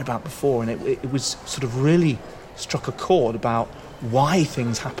never read about before, and it was sort of really struck a chord about why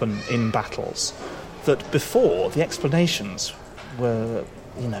things happen in battles that before the explanations were,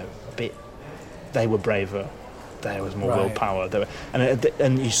 a bit, they were braver, there was more willpower,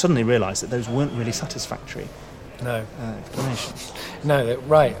 and you suddenly realise that those weren't really satisfactory explanations. No,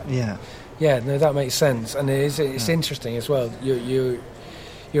 right. Yeah, no, that makes sense, and it's interesting as well.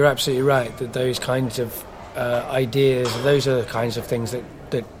 You're absolutely right that those kinds of ideas, those are the kinds of things that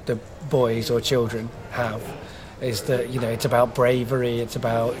the boys or children have. Is that it's about bravery, it's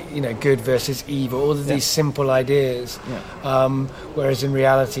about good versus evil, all of these simple ideas. Whereas in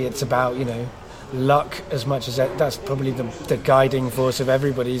reality, it's about luck as much as that's probably the guiding force of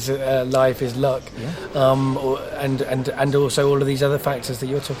everybody's life is luck, and also all of these other factors that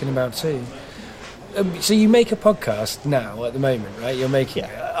you're talking about too. So you make a podcast now at the moment, right? You're making.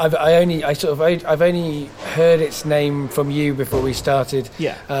 I've only heard its name from you before we started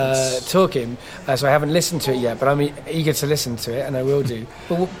talking, so I haven't listened to it yet. But I'm eager to listen to it, and I will do.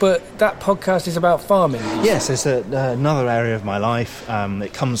 But that podcast is about farming. Yes, it's another area of my life.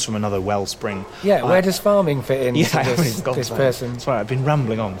 It comes from another wellspring. Yeah, where does farming fit in? This person. Sorry, I've been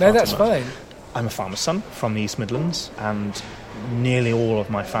rambling on. No, that's fine. I'm a farmer's son from the East Midlands, and nearly all of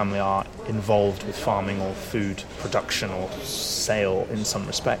my family are involved with farming or food production or sale in some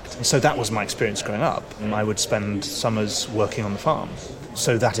respect. And so that was my experience growing up. I would spend summers working on the farm.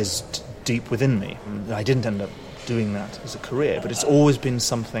 So that is deep within me. I didn't end up doing that as a career, but it's always been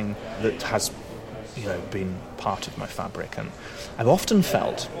something that has, been part of my fabric. And I've often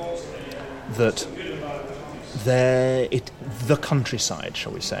felt that the countryside,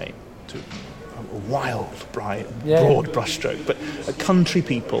 shall we say, a wild, broad brushstroke, but country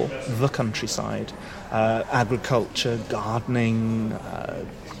people, the countryside, agriculture, gardening,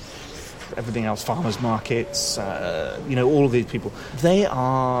 everything else, farmers markets, all of these people, they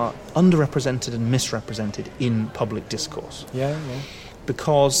are underrepresented and misrepresented in public discourse.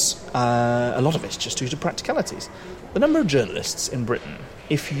 Because a lot of it's just due to practicalities. The number of journalists in Britain,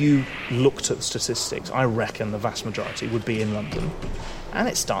 if you looked at the statistics, I reckon the vast majority would be in London. And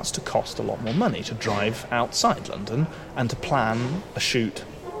it starts to cost a lot more money to drive outside London and to plan a shoot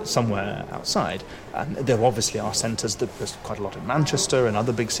somewhere outside. And there obviously are centres, there's quite a lot in Manchester and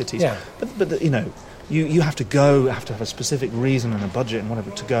other big cities. But you have to go, have to have a specific reason and a budget and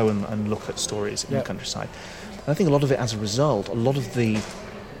whatever to go and look at stories in the countryside. And I think a lot of it, as a result, a lot of the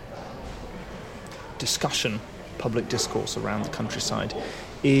discussion, public discourse around the countryside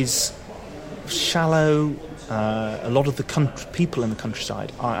is shallow. A lot of the people in the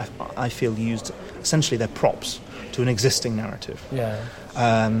countryside, I feel, used essentially they're props to an existing narrative.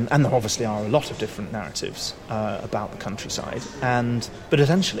 And there obviously are a lot of different narratives about the countryside, but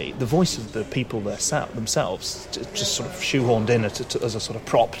essentially the voice of the people themselves just sort of shoehorned in as a sort of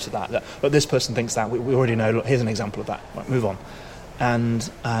prop to that. But this person thinks that, we already know, look, here's an example of that, right, move on. And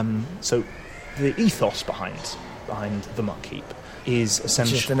so the ethos behind behind The Muck Heap is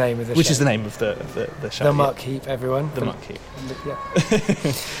essentially... Which is the name of the Which show. is the name of the show. The Muck Heap, everyone. The Muck Heap.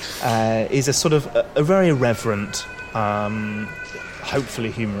 Yeah. Is a sort of a very irreverent,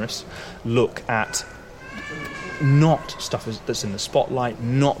 hopefully humorous look at not stuff that's in the spotlight,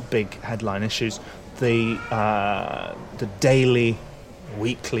 not big headline issues, the daily,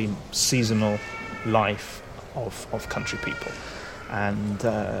 weekly, seasonal life of country people, and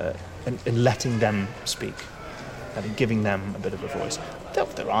letting them speak, and giving them a bit of a voice.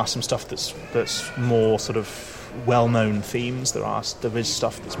 There are some stuff that's more sort of well-known themes. There is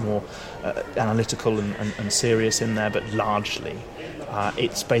stuff that's more analytical and serious in there, but largely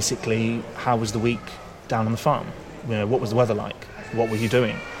it's basically, how was the week down on the farm? What was the weather like? What were you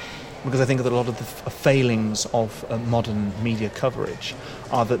doing? Because I think that a lot of the failings of modern media coverage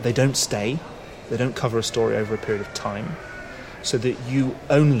are that they don't cover a story over a period of time, so that you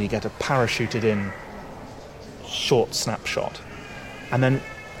only get a parachuted in short snapshot. And then,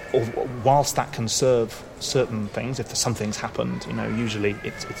 whilst that can serve certain things, if some things happened, usually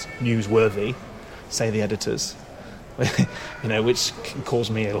it's newsworthy, say the editors, which can cause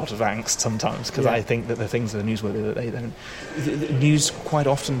me a lot of angst sometimes, because I think that the things that are newsworthy, that they don't... The news quite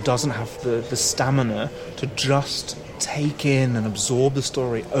often doesn't have the stamina to just take in and absorb the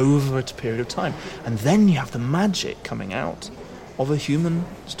story over a period of time. And then you have the magic coming out of a human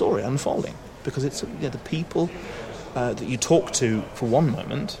story unfolding, because it's the people that you talk to for one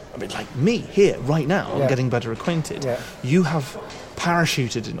moment, like me here right now, I'm getting better acquainted. You have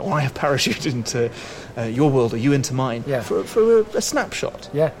parachuted in, or I have parachuted into your world, or you into mine, for a snapshot.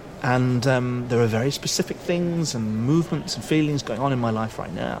 And there are very specific things and movements and feelings going on in my life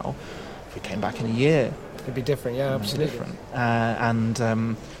right now. If we came back in a year, it'd be different. Absolutely different.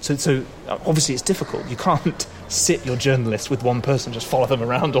 So obviously it's difficult. You can't sit your journalist with one person, just follow them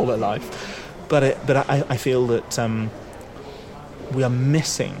around all their life. But I feel that we are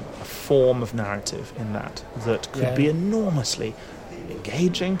missing a form of narrative in that could be enormously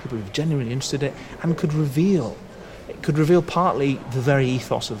engaging, people who are genuinely interested in it, and could reveal partly the very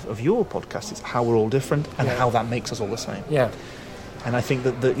ethos of your podcast, is how we're all different and how that makes us all the same. And I think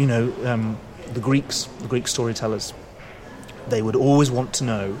that the Greek storytellers, they would always want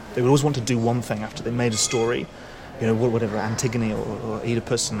to do one thing after they made a story, whatever, Antigone or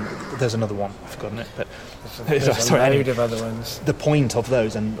Oedipus, and there's another one, I've forgotten it, but there's a load of other ones. The point of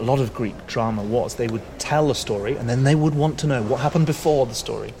those, and a lot of Greek drama, was they would tell a story and then they would want to know what happened before the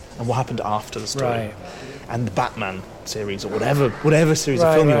story and what happened after the story. Right. And the Batman series, or whatever series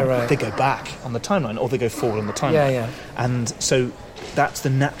of film you want, they go back on the timeline, or they go forward on the timeline. And so that's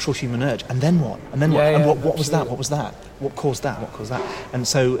the natural human urge. And then what? And then what? And what was that? What was that? What caused that? What caused that? And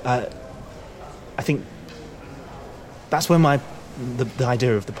so I think that's where the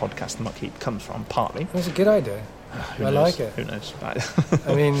idea of the podcast, The Muck Heap, comes from, partly. That's a good idea. I like it. Who knows?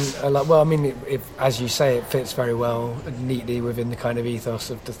 If, as you say, it fits very well, neatly within the kind of ethos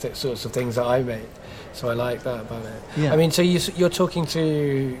of the sorts of things that I make. So I like that about it. Yeah. So you're talking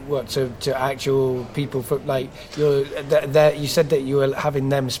to actual people for, like, you said that you were having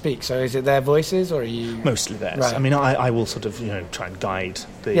them speak. So is it their voices, or are you mostly theirs? Right. I will sort of try and guide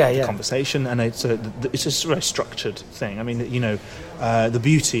the conversation, and it's just a very structured thing. The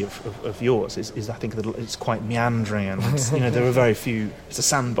beauty of yours is I think that it's quite meandering, and there are very few. It's a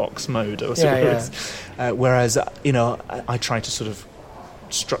sandbox mode, or whereas I try to sort of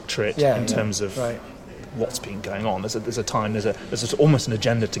structure it in terms of what's been going on. There's almost an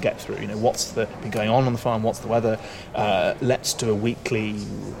agenda to get through. What's been going on the farm? What's the weather? Let's do a weekly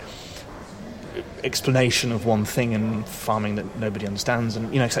explanation of one thing in farming that nobody understands,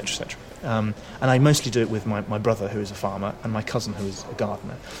 and etc., etc. And I mostly do it with my brother, who is a farmer, and my cousin, who is a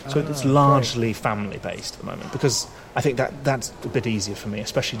gardener. So it's largely family-based at the moment, because I think that's a bit easier for me,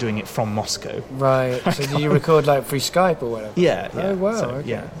 especially doing it from Moscow. Right. So do you record through Skype or whatever? Yeah. Oh, wow. So,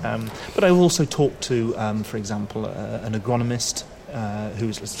 okay. But I've also talked to, for example, an agronomist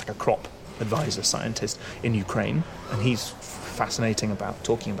who's like a crop advisor scientist in Ukraine, and he's fascinating about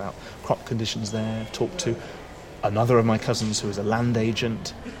talking about crop conditions there. I've talked to another of my cousins who is a land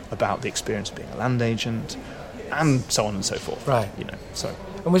agent about the experience of being a land agent, and so on and so forth. Right. So.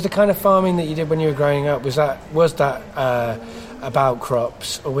 And was the kind of farming that you did when you were growing up, was that about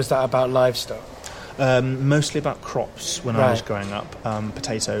crops, or was that about livestock? Mostly about crops when I was growing up,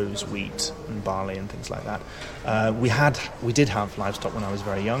 potatoes, wheat and barley and things like that. We did have livestock when I was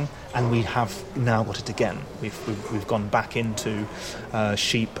very young, and we have now got it again. We've gone back into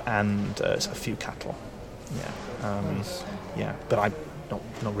sheep and a few cattle. Nice. But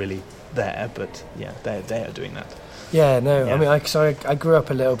not really there, but yeah, they are doing that. Yeah, no, Yeah. I mean, I grew up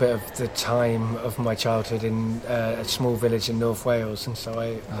a little bit of the time of my childhood in a small village in North Wales, and so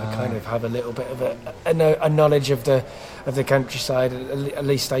I kind of have a little bit of a knowledge of the countryside. At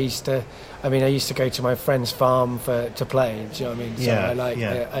least I used to go to my friend's farm to play. Do you know what I mean?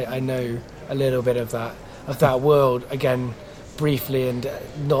 So I know a little bit of that world again. Briefly, and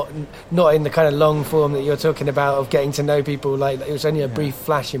not in the kind of long form that you're talking about of getting to know people. Like, it was only a brief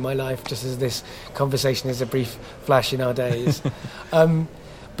flash in my life, just as this conversation is a brief flash in our days.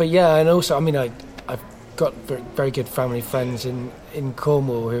 But yeah, and also, I mean, I've got very, very good family friends in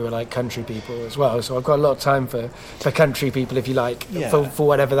Cornwall who are like country people as well, so I've got a lot of time for country people, if you like, for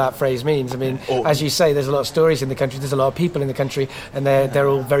whatever that phrase means. I mean, as you say, there's a lot of stories in the country, there's a lot of people in the country, and they're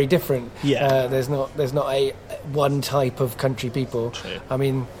all very different. There's not a one type of country people. True. I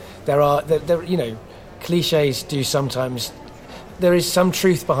mean, there you know, cliches do sometimes. There is some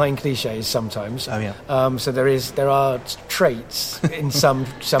truth behind cliches sometimes. Oh yeah. So there are traits in some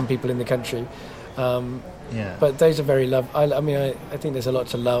people in the country. But those are very I think there's a lot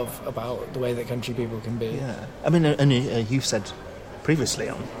to love about the way that country people can be. Yeah. I mean, and you've said previously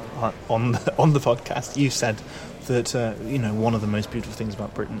on the podcast, you said that one of the most beautiful things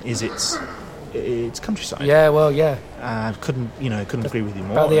about Britain is its countryside. Yeah, well, yeah. I couldn't agree with you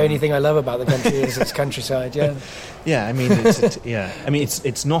more. About the only thing I love about the country is its countryside. Yeah. Yeah, I mean,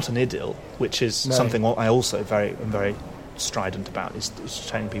 it's not an idyll, which is something I also am very strident about. Is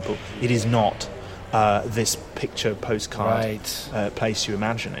telling people it is not this picture postcard place you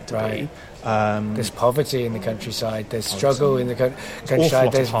imagine it to be. There's poverty in the countryside. There's struggle in the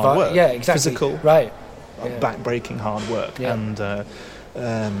countryside. There's hard work. Yeah, exactly. Physical, back-breaking hard work, and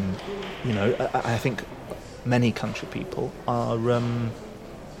I think many country people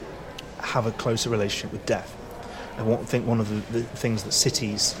have a closer relationship with death. I think one of the things that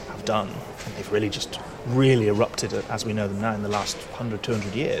cities have done, and they've really erupted as we know them now in the last 100,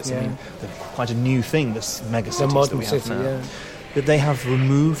 200 years. Yeah. I mean, they're quite a new thing, this mega cities modern that we have city, now. yeah. That they have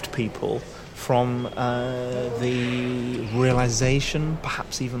removed people from the realisation,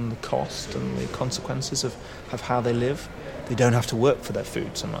 perhaps even the cost and the consequences of how they live. They don't have to work for their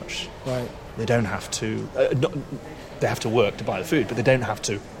food so much. Right. They don't have to... they have to work to buy the food, but they don't have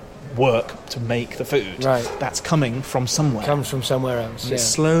to work to make the food. Right. That's coming from somewhere. Comes from somewhere else. It's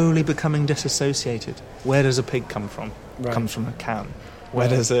slowly becoming disassociated. Where does a pig come from? Right. Comes from a can. Where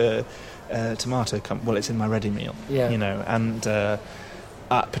does a tomato come? Well, it's in my ready meal. Yeah. And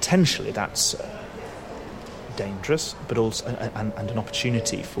potentially that's dangerous, but also and an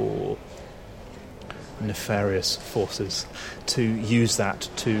opportunity for nefarious forces to use that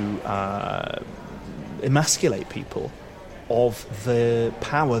to emasculate people of the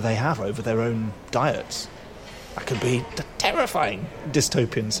power they have over their own diets. That could be a terrifying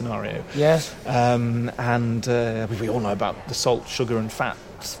dystopian scenario. Yes. We all know about the salt, sugar and fat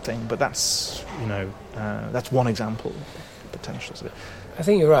thing, but that's one example potential. I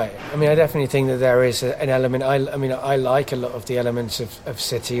think you're right. I mean, I definitely think that there is an element. I like a lot of the elements of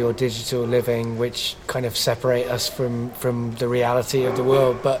city or digital living, which kind of separate us from the reality of the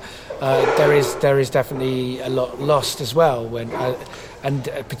world. But there is definitely a lot lost as well and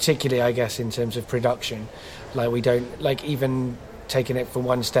particularly, I guess, in terms of production. Like, we don't, like, even taking it for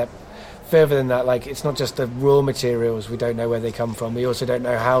one step further than that, like, it's not just the raw materials, we don't know where they come from, we also don't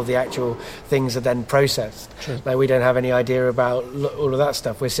know how the actual things are then processed. True. Like, we don't have any idea about all of that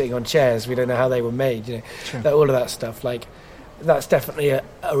stuff. We're sitting on chairs, we don't know how they were made, like, all of that stuff. Like, that's definitely a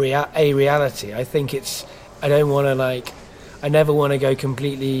reality. I think I don't want to, like, I never want to go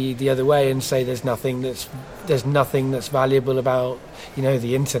completely the other way and say there's nothing that's valuable about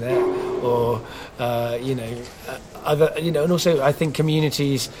the internet or other and also I think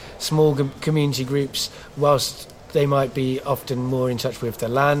communities, small community groups, whilst they might be often more in touch with the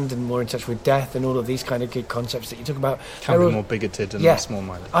land and more in touch with death and all of these kind of good concepts that you talk about, can be more bigoted and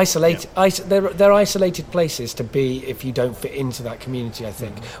small-minded. Isolated. They're isolated places to be if you don't fit into that community, I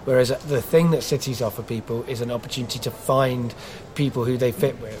think. Mm-hmm. Whereas the thing that cities offer people is an opportunity to find people who they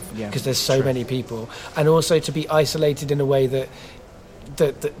fit with, because there's so many people, and also to be isolated in a way that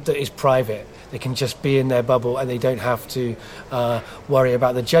is private. They can just be in their bubble and they don't have to worry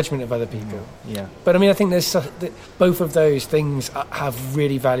about the judgment of other people. Yeah. But I mean, I think there's both of those things have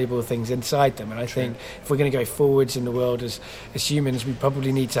really valuable things inside them, and I think if we're going to go forwards in the world as humans, we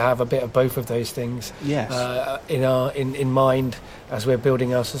probably need to have a bit of both of those things in mind as we're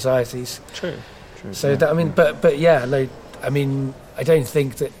building our societies. True. So that, I mean, but yeah, like, I mean, I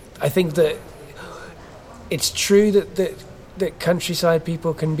think that it's true that that countryside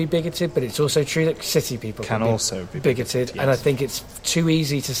people can be bigoted, but it's also true that city people Can be also be bigoted. yes. And I think it's too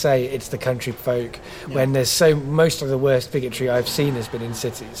easy to say it's the country folk when there's most of the worst bigotry I've seen has been in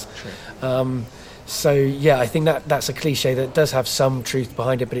cities. True. So yeah, I think that's a cliche that does have some truth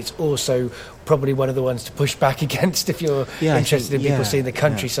behind it, but it's also probably one of the ones to push back against if you're interested in people seeing the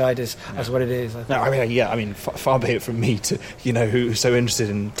countryside as what it is. I mean, far be it from me to, who's so interested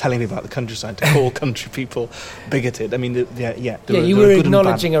in telling me about the countryside, to call country people bigoted. I mean, you were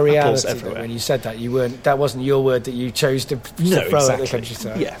acknowledging a reality when you said that. You weren't. That wasn't your word that you chose to throw at the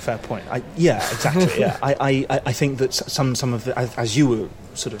countryside. Yeah, fair point. Exactly. Yeah, I think that some of the, as you were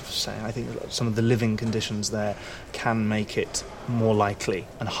sort of saying, I think that some of the living conditions there can make it more likely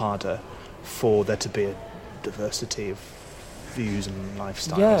and harder for there to be a diversity of views and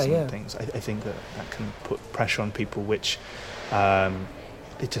lifestyles and things. I think that can put pressure on people, which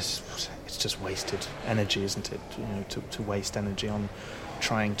it's just wasted energy, isn't it? To waste energy on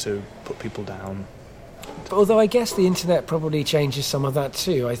trying to put people down. Although I guess the internet probably changes some of that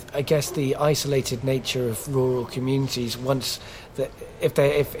too. I guess the isolated nature of rural communities, once that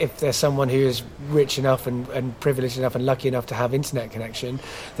if there's someone who is rich enough and privileged enough and lucky enough to have internet connection,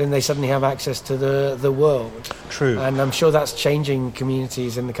 then they suddenly have access to the world. True. And I'm sure that's changing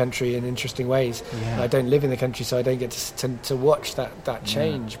communities in the country in interesting ways. Yeah. I don't live in the country, so I don't get to watch that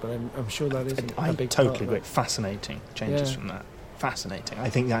change, but I'm sure that is a big I totally part agree. Fascinating changes from that. Fascinating.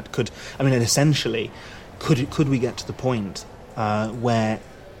 I think that could, and essentially, could we get to the point where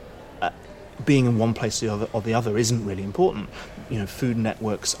being in one place or the other isn't really important? Food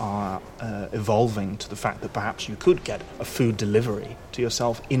networks are evolving to the fact that perhaps you could get a food delivery to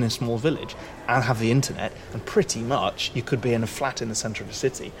yourself in a small village and have the internet, and pretty much you could be in a flat in the centre of a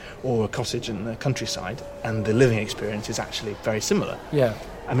city or a cottage in the countryside, and the living experience is actually very similar. Yeah.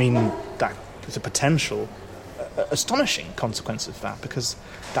 I mean, that is a potential astonishing consequence of that, because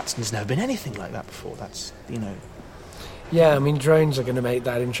there's never been anything like that before. Yeah, I mean, drones are going to make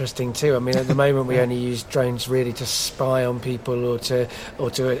that interesting too. I mean, at the moment we only use drones really to spy on people or to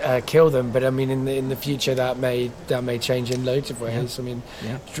kill them. But I mean, in the future that may change in loads of ways. Yeah. I mean,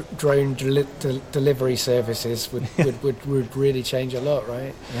 drone delivery services would really change a lot,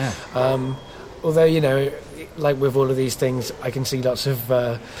 right? Yeah. Although, like with all of these things, I can see lots of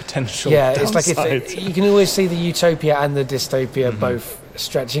potential. Yeah, downsides. It's like you can always see the utopia and the dystopia both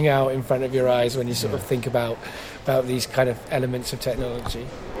stretching out in front of your eyes when you sort of think about these kind of elements of technology.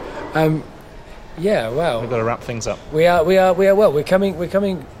 Well, we've got to wrap things up. We are. Well,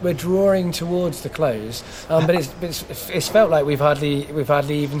 we're drawing towards the close, but it's felt like we've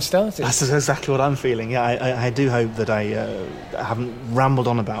hardly even started. That's exactly what I'm feeling. Yeah, I do hope that I haven't rambled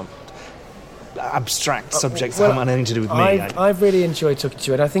on about abstract subjects that haven't anything to do with me. I've really enjoyed talking to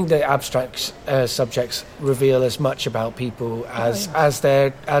you, and I think that abstract subjects reveal as much about people as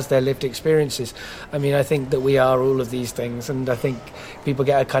their lived experiences. I mean, I think that we are all of these things, and I think people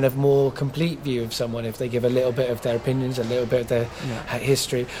get a kind of more complete view of someone if they give a little bit of their opinions, a little bit of their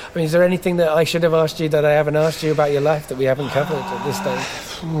history. I mean, is there anything that I should have asked you that I haven't asked you about your life that we haven't covered at this stage?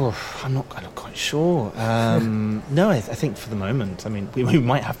 I'm not quite sure. No, I think for the moment, I mean, we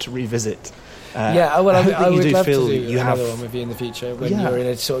might have to revisit. I would love to do you another one with you in the future when you're in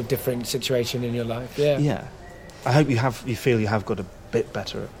a sort of different situation in your life. Yeah. I hope you feel you have got a bit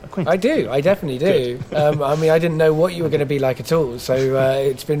better acquaintance. I definitely do. I mean, I didn't know what you were going to be like at all, so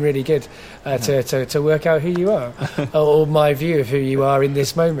it's been really good to work out who you are, or my view of who you are in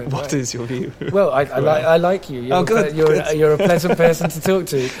this moment. What is your view? Well, I like you. You're a pleasant person to talk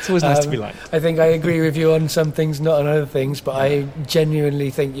to. It's always nice to be liked. I think I agree with you on some things, not on other things, but I genuinely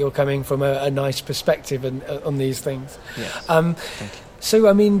think you're coming from a nice perspective on these things. Yes. Thank you. So,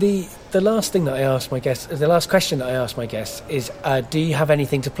 I mean, the last thing that I asked my guests, the last question that I asked my guests is, do you have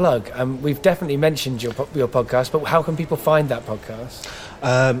anything to plug? We've definitely mentioned your podcast, but how can people find that podcast?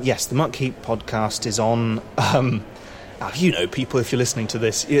 Yes, the Muck Heap podcast is on. People, if you're listening to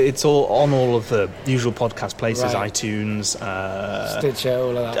this, it's all on all of the usual podcast places, right. iTunes, Stitcher,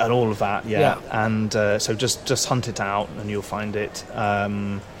 all of that, and all of that. Yeah. And so just hunt it out, and you'll find it.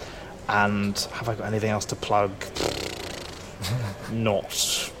 And have I got anything else to plug?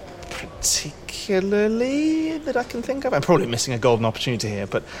 Not particularly that I can think of. I'm probably missing a golden opportunity here,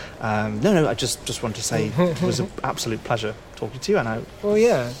 but no. I just want to say it was an absolute pleasure talking to you, and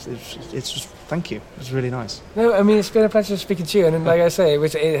it's just thank you. It was really nice. No, I mean, it's been a pleasure speaking to you, and like I say,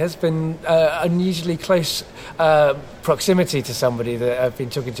 it has been unusually close proximity to somebody that I've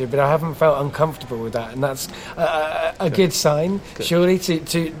been talking to, but I haven't felt uncomfortable with that, and that's a good sign, surely.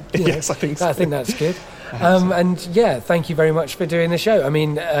 Yes, I think so. I think that's good. And thank you very much for doing the show. I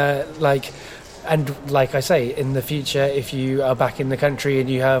mean, And like I say, in the future, if you are back in the country and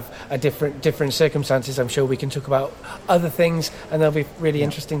you have a different circumstances, I'm sure we can talk about other things, and they'll be really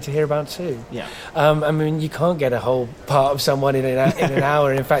interesting to hear about too. Yeah. I mean, you can't get a whole part of someone in an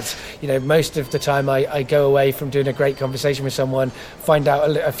hour. In fact, most of the time I go away from doing a great conversation with someone, find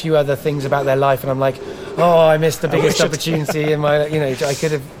out a few other things about their life, and I'm like, oh, I missed the biggest opportunity in my, I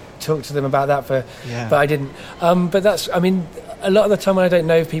could have talked to them about that but I didn't. But that's, I mean, a lot of the time when I don't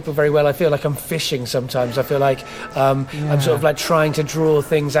know people very well, I feel like I'm fishing sometimes. I feel like I'm sort of like trying to draw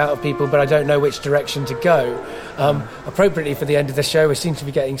things out of people, but I don't know which direction to go. Appropriately for the end of the show, we seem to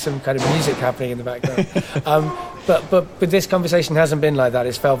be getting some kind of music happening in the background. But this conversation hasn't been like that.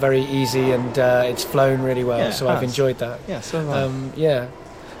 It's felt very easy, and it's flown really well, so I've enjoyed that. Yeah, so have I.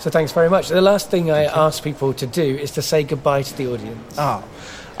 So thanks very much. The last thing I ask people to do is to say goodbye to the audience.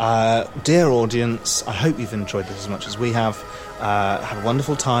 Dear audience, I hope you've enjoyed this as much as we have. Have a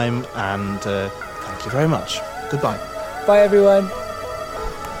wonderful time, and thank you very much. Goodbye. Bye, everyone.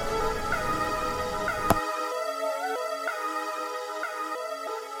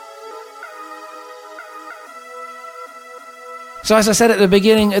 So as I said at the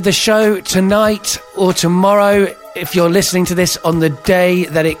beginning of the show, tonight or tomorrow, if you're listening to this on the day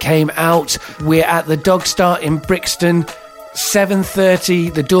that it came out, we're at the Dog Star in Brixton.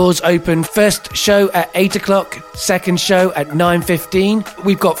 7:30, the doors open. First show at 8 o'clock, second show at 9:15.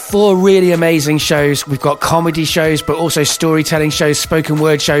 We've got 4 really amazing shows. We've got comedy shows, but also storytelling shows, spoken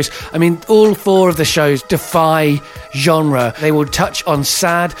word shows. I mean, all 4 of the shows defy genre. They will touch on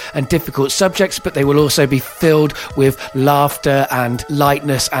sad and difficult subjects, but they will also be filled with laughter and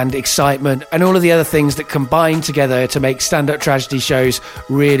lightness and excitement and all of the other things that combine together to make stand-up tragedy shows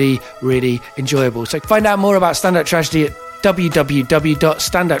really, really enjoyable. So find out more about stand-up tragedy at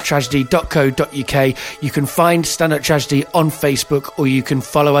www.standuptragedy.co.uk. You can find Stand Up Tragedy on Facebook, or you can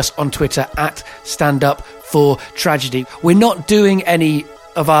follow us on Twitter at StandUp4Tragedy. We're not doing any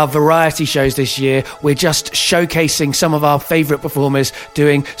of our variety shows this year. We're just showcasing some of our favourite performers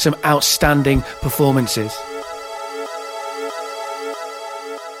doing some outstanding performances.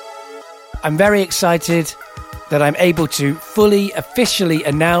 I'm very excited that I'm able to fully, officially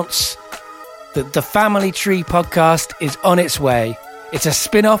announce that the Family Tree podcast is on its way. It's a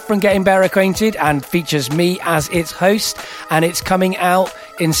spin-off from Getting Better Acquainted and features me as its host, and it's coming out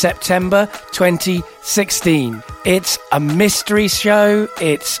in September 2016. It's a mystery show,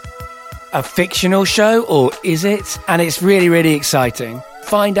 it's a fictional show, or is it? And it's really, really exciting.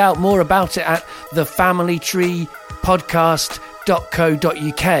 Find out more about it at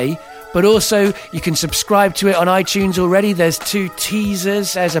thefamilytreepodcast.co.uk. But also, you can subscribe to it on iTunes already. There's 2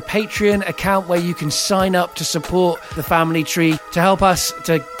 teasers. There's a Patreon account where you can sign up to support the Family Tree to help us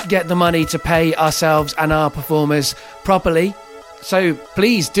to get the money to pay ourselves and our performers properly. So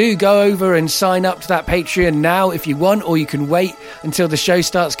please do go over and sign up to that Patreon now if you want, or you can wait until the show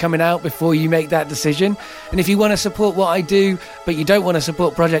starts coming out before you make that decision. And if you want to support what I do, but you don't want to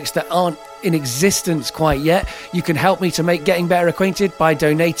support projects that aren't in existence quite yet, you can help me to make Getting Better Acquainted by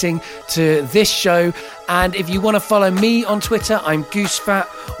donating to this show. And if you want to follow me on Twitter, I'm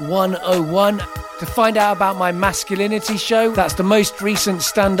GooseFat101. To find out about my masculinity show, that's the most recent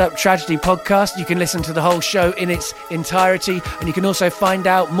stand-up tragedy podcast. You can listen to the whole show in its entirety, and you can also find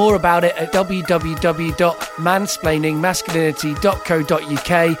out more about it at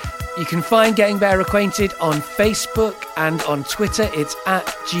www.mansplainingmasculinity.co.uk. You can find Getting Better Acquainted on Facebook and on Twitter. It's at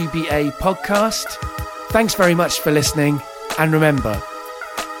GBA Podcast. Thanks very much for listening. And remember,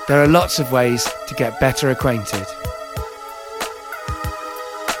 there are lots of ways to get better acquainted.